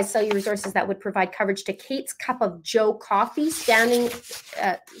phone utilized cellular resources that would provide coverage to Kate's Cup of Joe coffee stand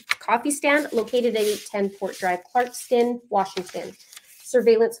located at 810 Port Drive, Clarkston, Washington.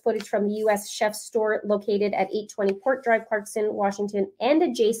 Surveillance footage from the U.S. Chef store located at 820 Port Drive, Clarkston, Washington, and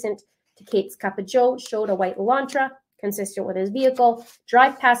adjacent to Kate's Cup of Joe showed a white Elantra consistent with his vehicle,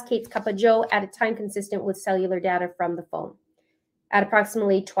 drive past Kate's Cup of Joe at a time consistent with cellular data from the phone. At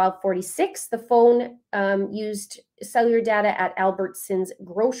approximately 12:46, the phone used cellular data at Albertson's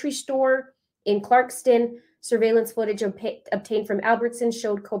grocery store in Clarkston. Surveillance footage obtained from Albertson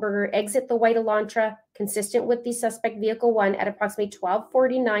showed Kohberger exit the white Elantra, consistent with the suspect vehicle 1 at approximately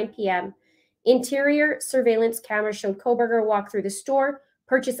 12:49 p.m. Interior surveillance cameras showed Kohberger walk through the store,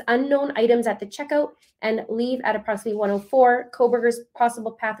 purchase unknown items at the checkout, and leave at approximately 1:04. Kohberger's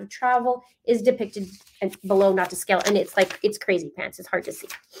possible path of travel is depicted below, not to scale, and it's crazy pants. It's hard to see.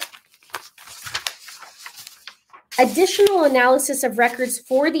 Additional analysis of records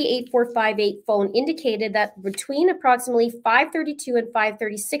for the 8458 phone indicated that between approximately 5:32 and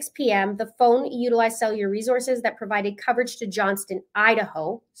 5:36 p.m., the phone utilized cellular resources that provided coverage to Johnson,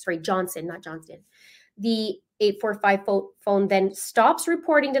 not Johnston. The 845 phone then stops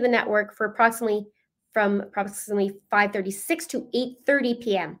reporting to the network from approximately 5:36 to 8:30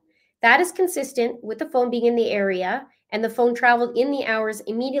 p.m. That is consistent with the phone being in the area, and the phone traveled in the hours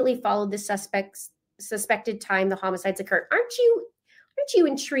immediately followed the suspected time the homicides occurred. Aren't you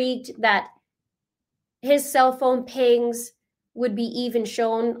intrigued that his cell phone pings would be even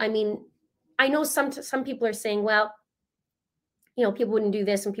shown? I mean, I know some people are saying, well, people wouldn't do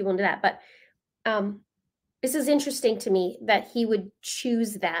this and people wouldn't do that, but this is interesting to me that he would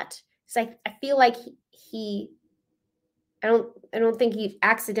choose that. So I feel like I don't think he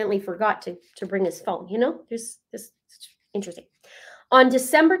accidentally forgot to bring his phone. There's this interesting. On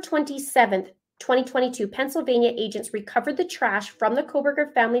December 27th, 2022, Pennsylvania agents recovered the trash from the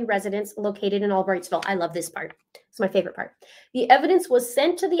Kohberger family residence located in Albrightsville. I love this part. It's my favorite part. The evidence was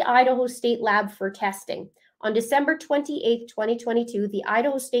sent to the Idaho State Lab for testing. On December 28, 2022, the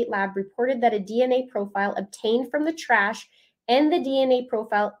Idaho State Lab reported that a DNA profile obtained from the trash and the DNA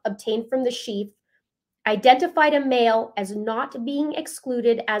profile obtained from the sheath identified a male as not being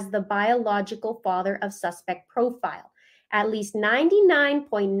excluded as the biological father of suspect profile. At least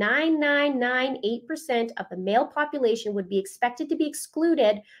 99.9998% of the male population would be expected to be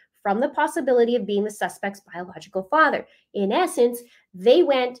excluded from the possibility of being the suspect's biological father. In essence, they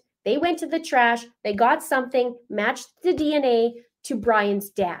went to the trash, they got something, matched the DNA to Bryan's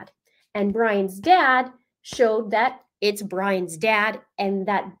dad. And Bryan's dad showed that it's Bryan's dad, and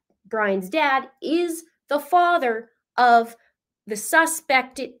that Bryan's dad is the father of the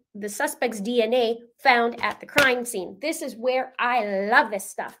suspect's DNA found at the crime scene. This is where I love this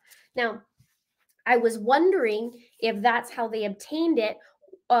stuff. Now, I was wondering if that's how they obtained it,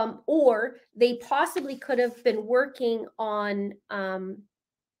 or they possibly could have been working on,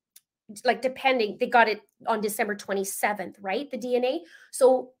 depending, they got it on December 27th, right? The DNA.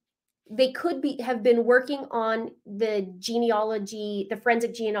 So they could have been working on the genealogy, the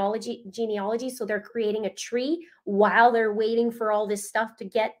forensic genealogy. So they're creating a tree while they're waiting for all this stuff to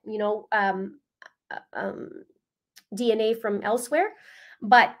get, DNA from elsewhere.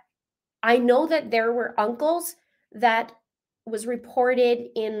 But I know that there were uncles that was reported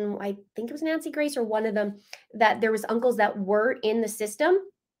in, I think it was Nancy Grace or one of them, that there was uncles that were in the system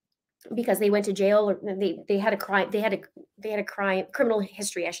because they went to jail or they had a crime, they had a criminal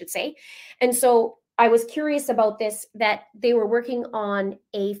history, I should say. And so I was curious about this, that they were working on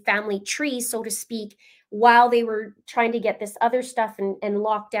a family tree, so to speak, while they were trying to get this other stuff and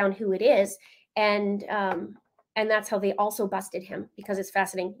lock down who it is. And that's how they also busted him, because it's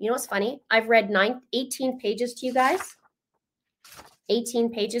fascinating. You know what's funny? I've read 18 pages to you guys.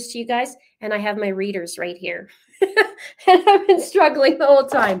 18 pages to you guys, and I have my readers right here. And I've been struggling the whole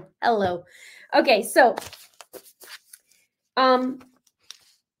time. Hello. Okay, so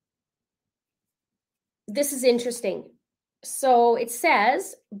this is interesting. So it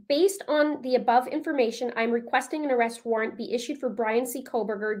says, based on the above information, I'm requesting an arrest warrant be issued for Bryan C.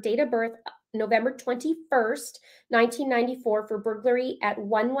 Kohberger, date of birth November 21st, 1994, for burglary at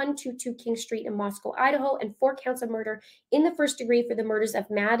 1122 King Street in Moscow, Idaho, and 4 counts of murder in the first degree for the murders of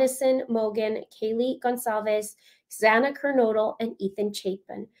Madison Mogan, Kaylee Gonsalves, Xana Kernodle, and Ethan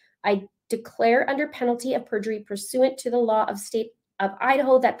Chapin. I declare under penalty of perjury pursuant to the law of state of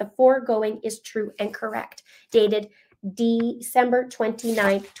Idaho that the foregoing is true and correct. Dated December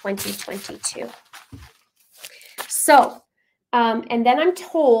 29th, 2022. So, and then I'm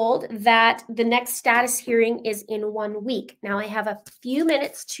told that the next status hearing is in 1 week. Now I have a few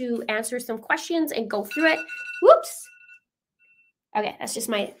minutes to answer some questions and go through it. Whoops. Okay, that's just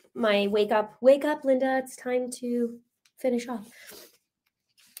my wake up. Wake up, Linda. It's time to finish off.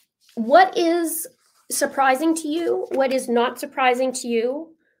 What is surprising to you? What is not surprising to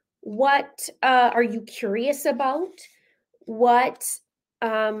you? What are you curious about? What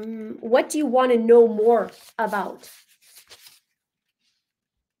do you want to know more about?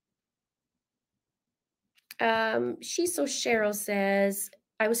 She's so Cheryl says,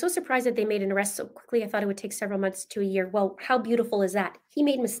 I was so surprised that they made an arrest so quickly. I thought it would take several months to a year. Well, how beautiful is that? He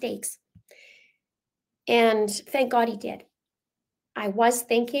made mistakes. And thank God he did. I was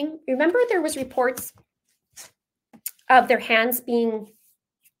thinking, remember there was reports of their hands being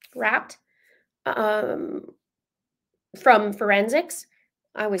wrapped from forensics.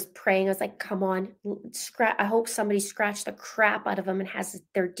 I was praying. I was like, come on, I hope somebody scratched the crap out of them and has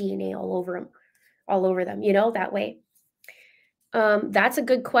their DNA all over them, you know, that way. That's a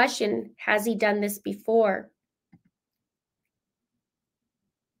good question. Has he done this before?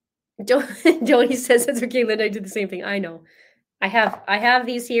 Joni says it's okay, Linda. I did the same thing. I know. I have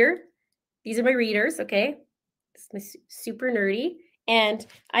these here. These are my readers, okay? It's super nerdy. And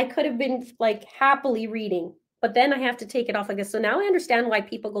I could have been like happily reading, but then I have to take it off like this. So now I understand why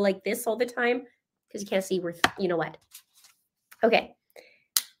people go like this all the time, because you can't see where, you know what. Okay.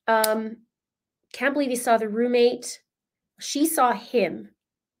 Can't believe you saw the roommate. She saw him.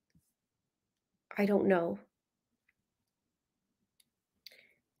 I don't know.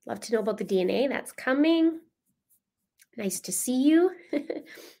 Love to know about the DNA. That's coming. Nice to see you.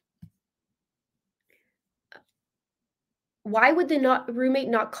 Why would the roommate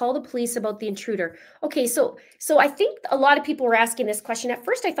not call the police about the intruder? Okay, so I think a lot of people were asking this question. At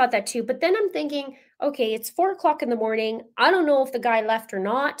first, I thought that too, but then I'm thinking, okay, it's 4 o'clock in the morning. I don't know if the guy left or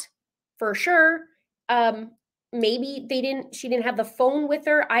not, for sure. Maybe she didn't have the phone with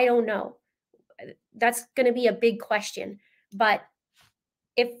her. I don't know. That's going to be a big question. But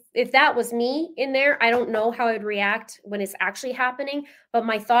if that was me in there, I don't know how I'd react when it's actually happening. But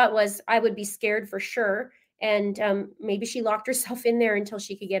my thought was I would be scared for sure. And maybe she locked herself in there until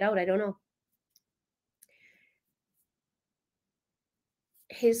she could get out. I don't know.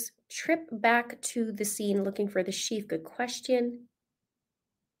 His trip back to the scene looking for the sheaf. Good question.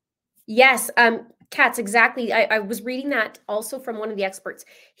 Yes, Katz, exactly. I was reading that also from one of the experts.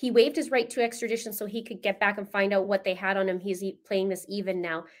 He waived his right to extradition so he could get back and find out what they had on him. He's playing this even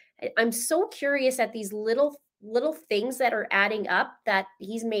now. I'm so curious at these little things that are adding up, that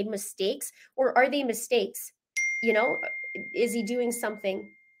he's made mistakes, or are they mistakes? You know, is he doing something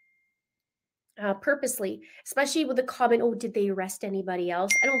purposely, especially with the comment, oh, did they arrest anybody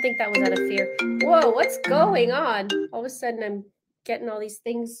else? I don't think that was out of fear. Whoa, what's going on? All of a sudden I'm getting all these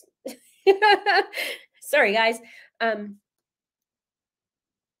things. Sorry, guys.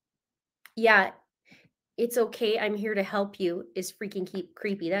 Yeah, it's okay. I'm here to help you is freaking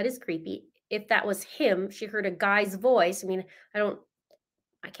creepy. That is creepy. If that was him, she heard a guy's voice. I mean,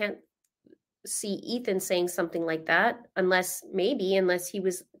 I can't see Ethan saying something like that unless he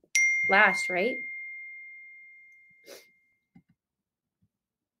was last, right?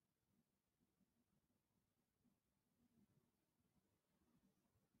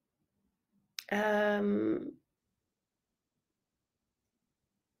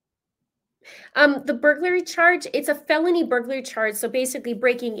 The burglary charge, it's a felony burglary charge. So basically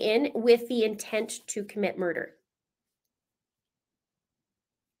breaking in with the intent to commit murder.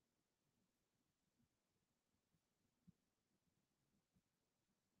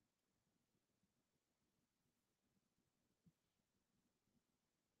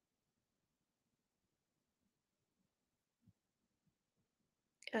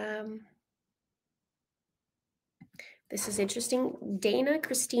 This is interesting. Dana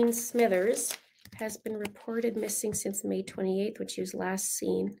Christine Smithers has been reported missing since May 28th, when she was last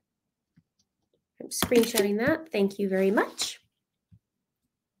seen. I'm screenshotting that. Thank you very much.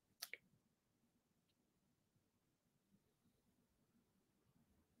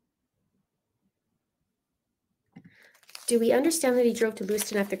 Do we understand that he drove to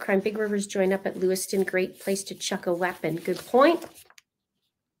Lewiston after crime? Big Rivers joined up at Lewiston. Great place to chuck a weapon. Good point.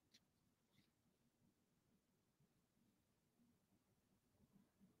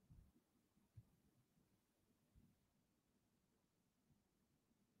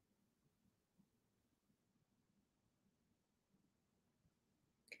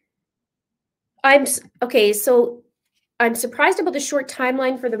 Okay, so I'm surprised about the short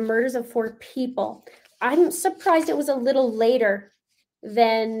timeline for the murders of 4 people. I'm surprised it was a little later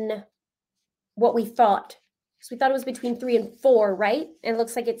than what we thought. Because we thought it was between 3 and 4, right? And it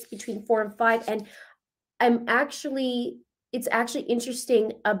looks like it's between 4 and 5. And it's actually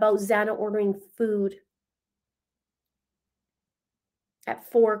interesting about Xana ordering food at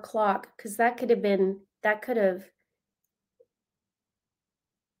 4 o'clock, because that could have,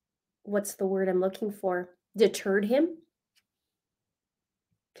 what's the word I'm looking for? Deterred him.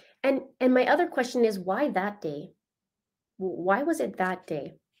 And my other question is, why that day? Why was it that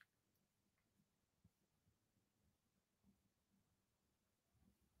day?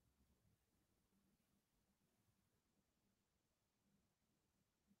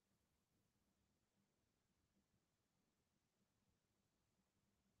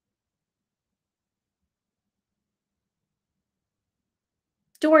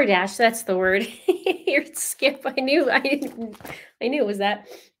 DoorDash, that's the word. Here, Skip. I knew it was that.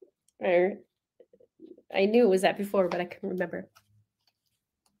 Or I knew it was that before, but I couldn't remember.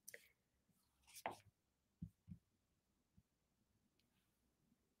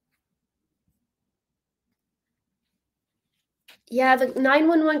 Yeah, the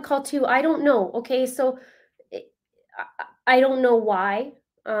 911 call too. I don't know. Okay, so I don't know why.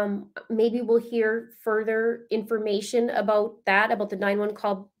 Maybe we'll hear further information about that, about the 911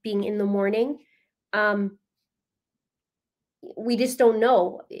 call being in the morning. We just don't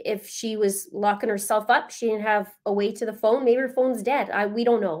know if she was locking herself up. She didn't have a way to the phone. Maybe her phone's dead. We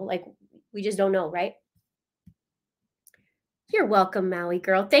don't know. Like, we just don't know, right? You're welcome, Maui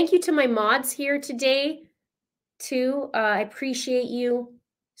girl. Thank you to my mods here today, too. I appreciate you.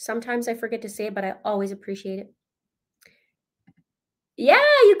 Sometimes I forget to say it, but I always appreciate it. Yeah,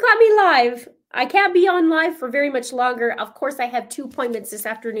 you caught me live. I can't be on live for very much longer. Of course, I have 2 appointments this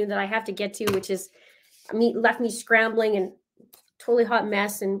afternoon that I have to get to, which is left me scrambling and totally hot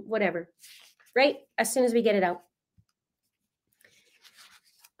mess and whatever, right? As soon as we get it out.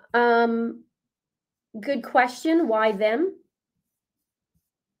 Good question. Why them?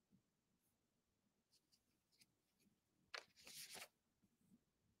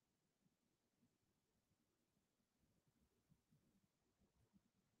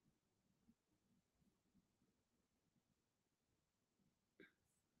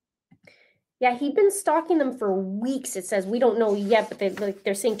 Yeah, he'd been stalking them for weeks. It says, we don't know yet, but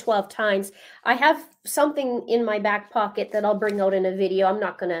they're saying 12 times. I have something in my back pocket that I'll bring out in a video. I'm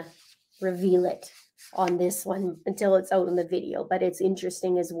not going to reveal it on this one until it's out in the video, but it's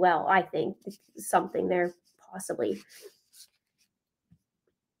interesting as well. I think something there possibly.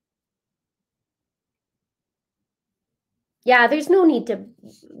 Yeah, there's no need to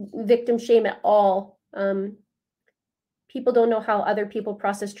victim shame at all. People don't know how other people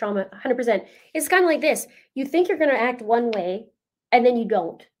process trauma. 100%. It's kind of like this. You think you're going to act one way, and then you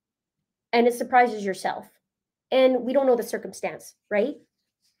don't. And it surprises yourself. And we don't know the circumstance, right?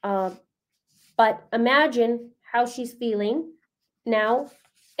 But imagine how she's feeling now,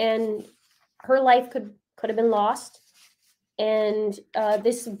 and her life could have been lost. And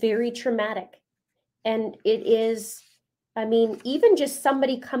this is very traumatic. And it is, even just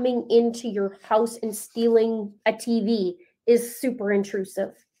somebody coming into your house and stealing a TV is super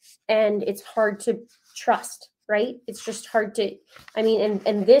intrusive, and it's hard to trust, right? It's just hard to,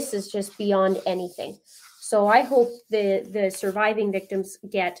 and this is just beyond anything. So I hope the surviving victims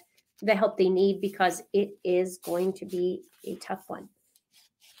get the help they need, because it is going to be a tough one.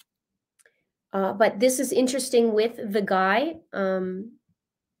 But this is interesting with the guy.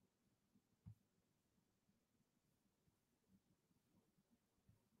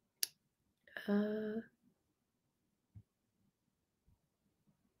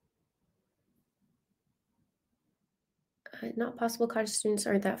 Not possible. College students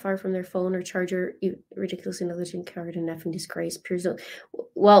aren't that far from their phone or charger. Ridiculously negligent, coward, and effing disgrace.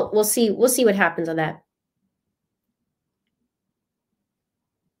 Well, we'll see. We'll see what happens on that.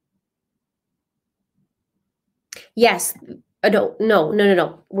 Yes.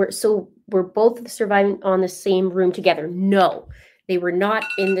 No. We're both surviving on the same room together. No, they were not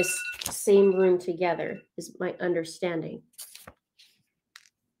in this same room together, is my understanding.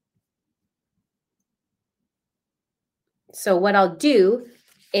 So what I'll do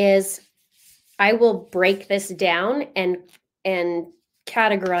is I will break this down and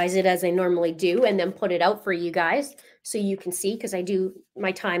categorize it as I normally do, and then put it out for you guys so you can see, because I do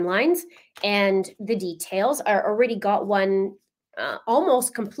my timelines, and the details. I already got one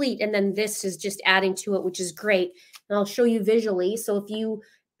almost complete, and then this is just adding to it, which is great. And I'll show you visually. So if you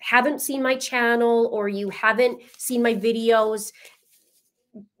haven't seen my channel or you haven't seen my videos,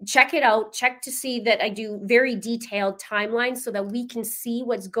 check it out. Check to see that I do very detailed timelines so that we can see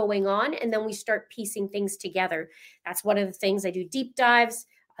what's going on, and then we start piecing things together. That's one of the things I do, deep dives.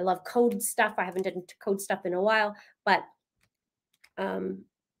 I love code stuff. I haven't done code stuff in a while, but I'm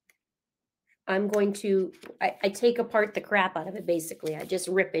going to, I take apart the crap out of it, basically. I just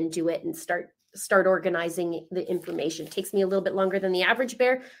rip into it and start organizing the information. It takes me a little bit longer than the average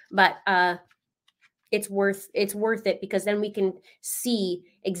bear, but it's worth it, because then we can see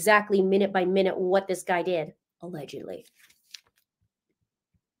exactly minute by minute what this guy did, allegedly.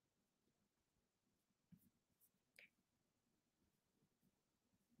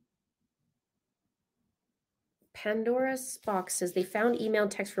 Pandora's Box says they found email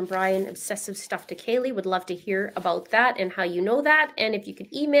and text from Bryan, obsessive stuff to Kaylee. Would love to hear about that and how you know that. And if you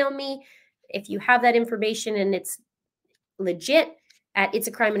could email me, if you have that information and it's legit, at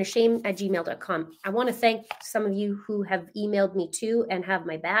itsacrimeandashame@gmail.com. I want to thank some of you who have emailed me too and have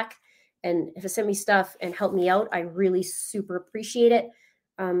my back and have sent me stuff and helped me out. I really super appreciate it.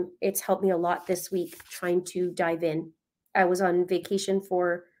 It's helped me a lot this week trying to dive in. I was on vacation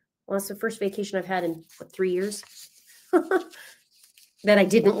for, well, it's the first vacation I've had in 3 years that I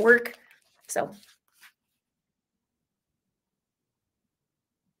didn't work. So,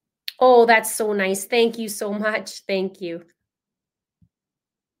 oh, that's so nice. Thank you so much. Thank you.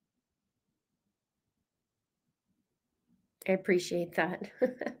 I appreciate that.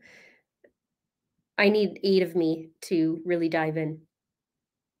 I need 8 of me to really dive in.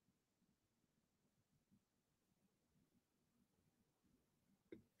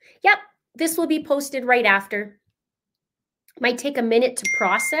 Yep, this will be posted right after. Might take a minute to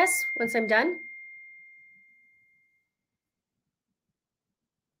process once I'm done.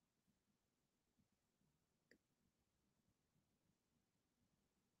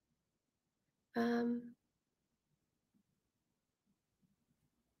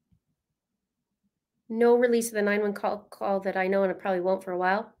 No release of the 911 call that I know, and it probably won't for a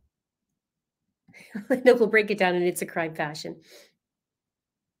while. No, we'll break it down in It's a Crime fashion.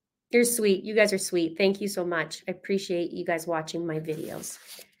 You're sweet. You guys are sweet. Thank you so much. I appreciate you guys watching my videos.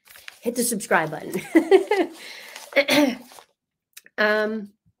 Hit the subscribe button.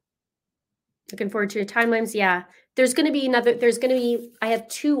 Looking forward to your timelines. Yeah, there's going to be I have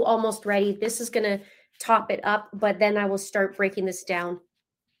 2 almost ready. This is going to top it up, but then I will start breaking this down.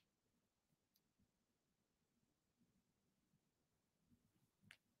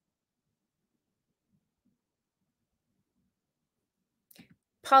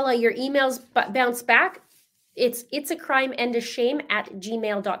 Paula, your emails bounce back. It's a crime and a shame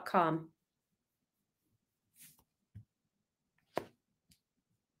 @gmail.com.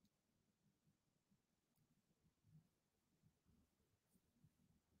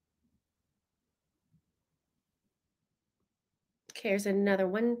 Okay, here's another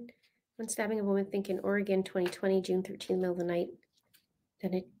one. One stabbing of a woman, think in Oregon, 2020, June 13th, middle of the night.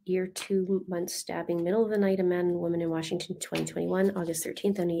 Then a year, 2 months stabbing, middle of the night, a man and woman in Washington, 2021, August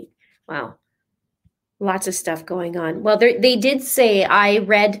 13th. Wow. Lots of stuff going on. Well, they did say, I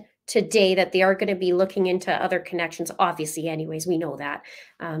read today, that they are going to be looking into other connections. Obviously, anyways, we know that.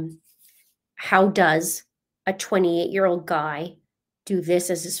 How does a 28-year-old guy do this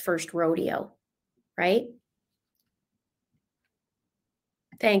as his first rodeo, right?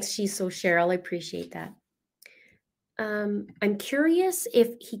 Thanks, she's so Cheryl. I appreciate that. I'm curious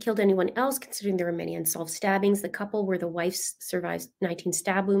if he killed anyone else, considering there were many unsolved stabbings. The couple where the wife survived 19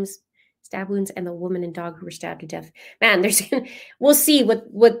 stab wounds, and the woman and dog who were stabbed to death. Man, we'll see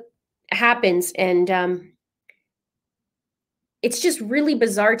what happens, and it's just really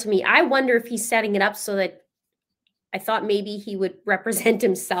bizarre to me. I wonder if he's setting it up so that, I thought maybe he would represent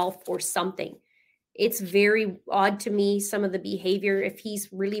himself or something. It's very odd to me, some of the behavior, if he's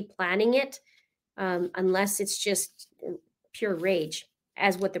really planning it, unless it's just pure rage,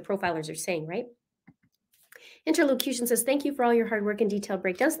 as what the profilers are saying, right? Interlocution says, thank you for all your hard work and detailed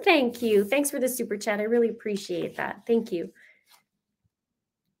breakdowns. Thank you. Thanks for the super chat. I really appreciate that. Thank you.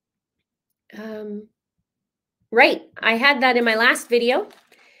 Right. I had that in my last video.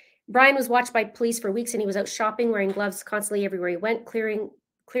 Bryan was watched by police for weeks, and he was out shopping, wearing gloves constantly everywhere he went,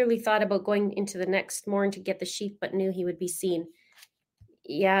 clearly thought about going into the next morning to get the sheep, but knew he would be seen.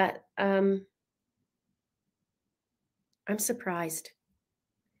 Yeah. I'm surprised.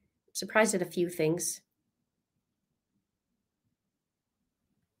 Surprised at a few things.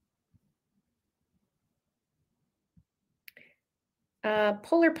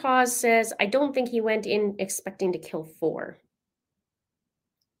 Polar Pause says, I don't think he went in expecting to kill 4.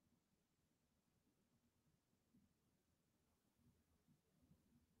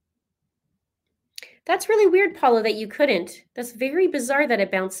 That's really weird, Paula, that you couldn't. That's very bizarre that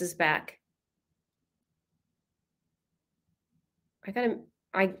it bounces back.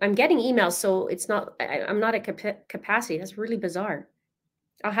 I'm getting emails, so it's not, I'm not at capacity. That's really bizarre.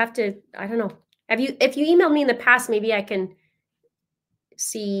 I'll have to, I don't know. If you emailed me in the past, maybe I can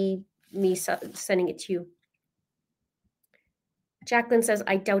see me sending it to you. Jacqueline says,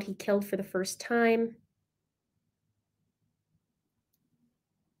 I doubt he killed for the first time.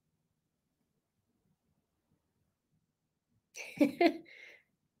 Yeah,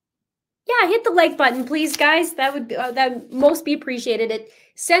 hit the like button, please, guys. That would most be appreciated. It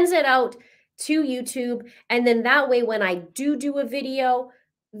sends it out to YouTube, and then that way, when I do a video,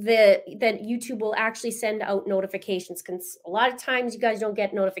 then YouTube will actually send out notifications. Because a lot of times you guys don't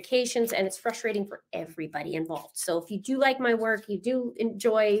get notifications, and it's frustrating for everybody involved. So if you do like my work, you do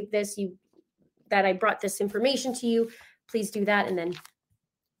enjoy this, that I brought this information to you, please do that, and then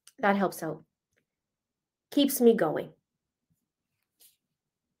that helps out, keeps me going.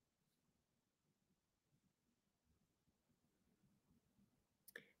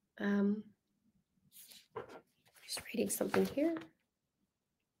 Just reading something here.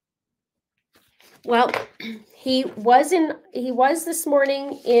 Well, he was this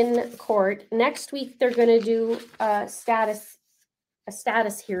morning in court. Next week they're going to do a status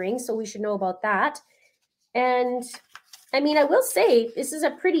hearing, so we should know about that. And I mean, I will say this is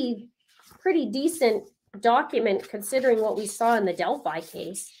a pretty decent document considering what we saw in the Delphi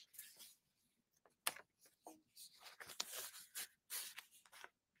case.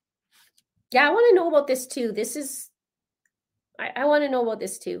 Yeah, I want to know about this too. I want to know about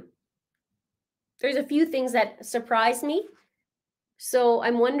this too. There's a few things that surprised me. So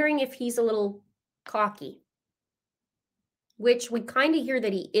I'm wondering if he's a little cocky, which we kind of hear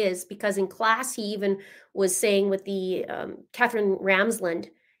that he is, because in class he even was saying with the Catherine Ramsland,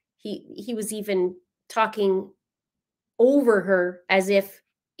 he was even talking over her as if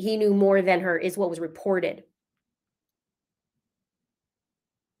he knew more than her, is what was reported.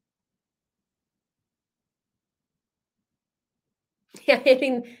 Yeah,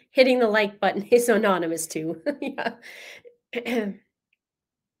 hitting the like button is anonymous too. Yeah.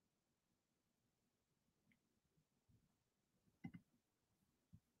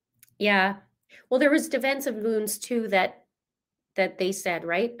 Yeah. Well, there was defensive wounds too that they said,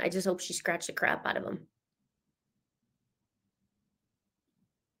 right? I just hope she scratched the crap out of him.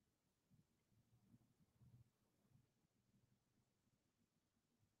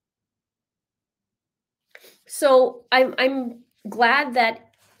 So I'm glad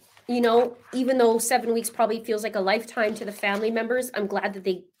that, you know, even though 7 weeks probably feels like a lifetime to the family members, I'm glad that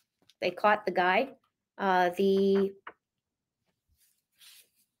they caught the guy. I think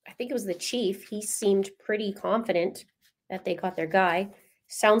it was the chief. He seemed pretty confident that they caught their guy.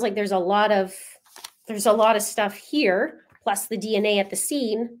 Sounds like there's a lot of stuff here, plus the DNA at the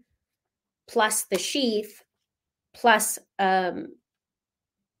scene, plus the sheath, plus a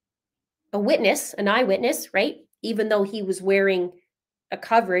witness, an eyewitness, right? Even though he was wearing a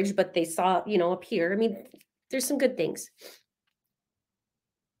coverage, but they saw, you know, up here. I mean, there's some good things.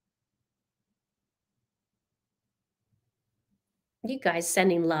 You guys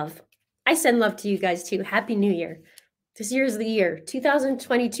sending love. I send love to you guys too. Happy New Year. This year is the year.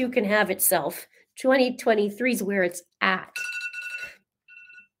 2022 can have itself. 2023 is where it's at.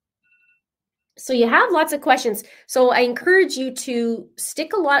 So you have lots of questions. So I encourage you to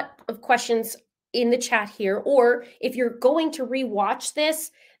stick a lot of questions in the chat here, or if you're going to rewatch this,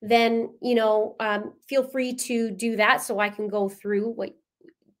 then, you know, feel free to do that so I can go through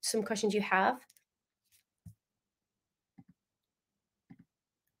some questions you have.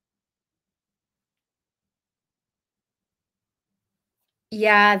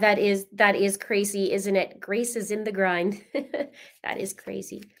 Yeah, that is crazy, isn't it? Grace is in the grind. That is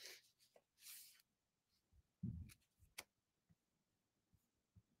crazy.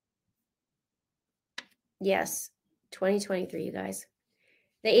 Yes, 2023, you guys.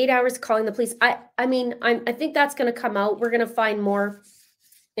 The 8 hours calling the police. I mean, I think that's going to come out. We're going to find more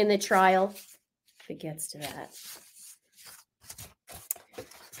in the trial if it gets to that.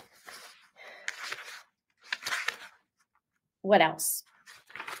 What else?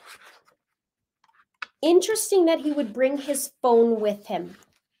 Interesting that he would bring his phone with him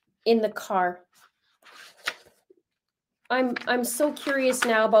in the car. I'm so curious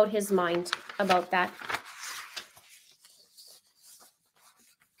now about his mind about that.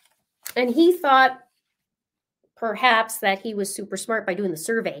 And he thought perhaps that he was super smart by doing the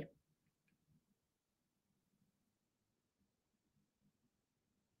survey.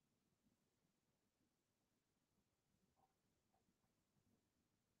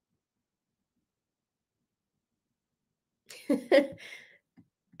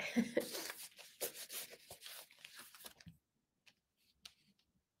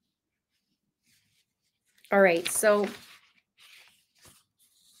 All right, so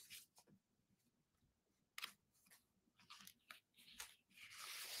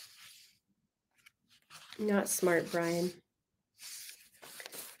not smart, Bryan.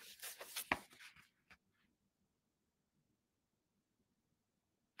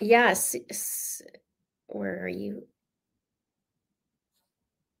 Yes. Where are you?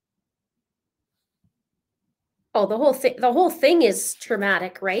 Oh, the whole thing is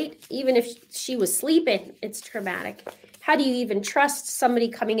traumatic, right? Even if she was sleeping, it's traumatic. How do you even trust somebody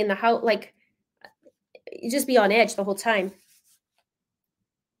coming in the house? Like, you just be on edge the whole time.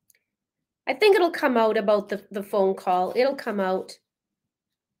 I think it'll come out about the phone call. It'll come out.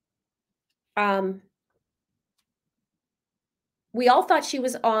 We all thought she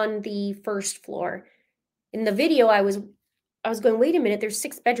was on the first floor. In the video, I was going, wait a minute, there's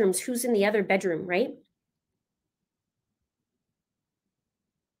 6 bedrooms. Who's in the other bedroom, right?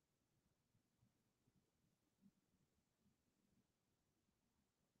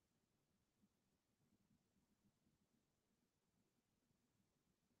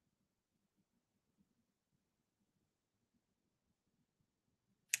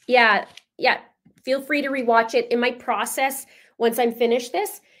 Yeah. Feel free to rewatch it. It might process once I'm finished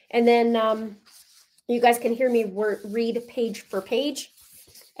this. And then you guys can hear me read page for page.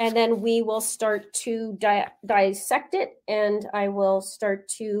 And then we will start to dissect it. And I will start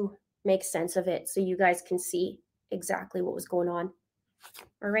to make sense of it so you guys can see exactly what was going on.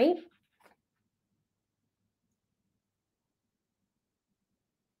 All right.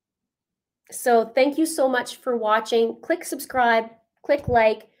 So thank you so much for watching. Click subscribe, click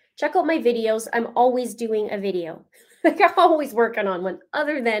like, check out my videos. I'm always doing a video. Like, I'm always working on one,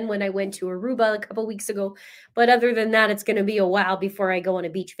 other than when I went to Aruba a couple weeks ago. But other than that, it's going to be a while before I go on a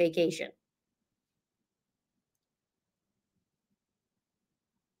beach vacation.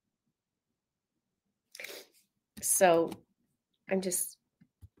 So I'm just...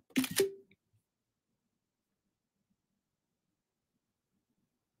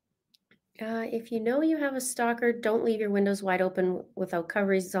 if you know you have a stalker, don't leave your windows wide open without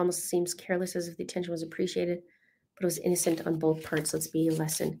coverings. It almost seems careless, as if the attention was appreciated, but it was innocent on both parts. Let's be a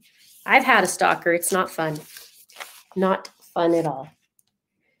lesson. I've had a stalker. It's not fun. Not fun at all.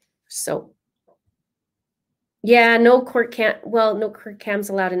 So, yeah, no court cams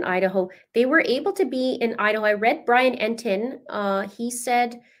allowed in Idaho. They were able to be in Idaho. I read Bryan Enton. He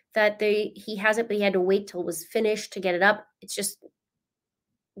said that he hasn't, but he had to wait till it was finished to get it up. It's just...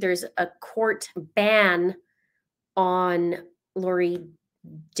 there's a court ban on Lori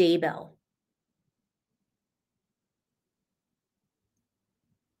Daybell.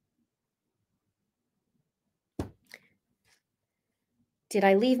 Did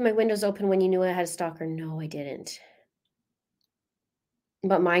I leave my windows open when you knew I had a stalker? No, I didn't.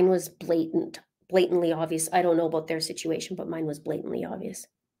 But mine was blatantly obvious. I don't know about their situation, but mine was blatantly obvious.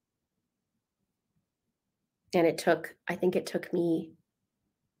 And I think it took me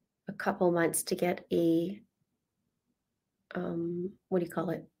a couple months to get a, what do you call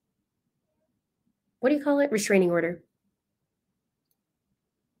it? Restraining order.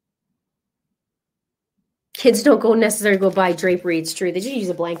 Kids don't necessarily go buy drapery. It's true. They just use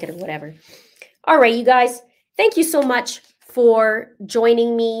a blanket or whatever. All right, you guys. Thank you so much for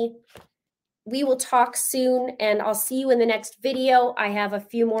joining me. We will talk soon, and I'll see you in the next video. I have a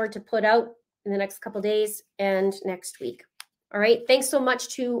few more to put out in the next couple days and next week. All right. Thanks so much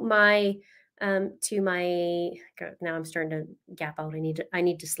to my God, now I'm starting to gap out. I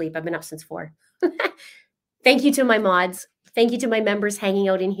need to sleep. I've been up since 4. Thank you to my mods. Thank you to my members hanging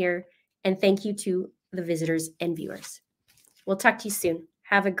out in here. And thank you to the visitors and viewers. We'll talk to you soon.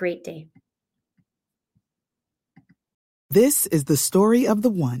 Have a great day. This is the story of the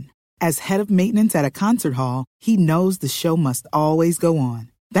one. As head of maintenance at a concert hall, he knows the show must always go on.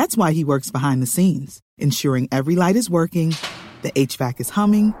 That's why he works behind the scenes, ensuring every light is working, the HVAC is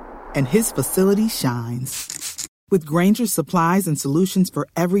humming, and his facility shines. With Grainger's supplies and solutions for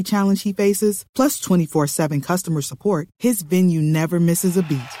every challenge he faces, plus 24/7 customer support, his venue never misses a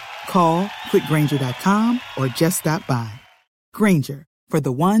beat. Call quickgrainger.com or just stop by. Grainger, for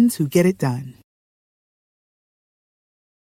the ones who get it done.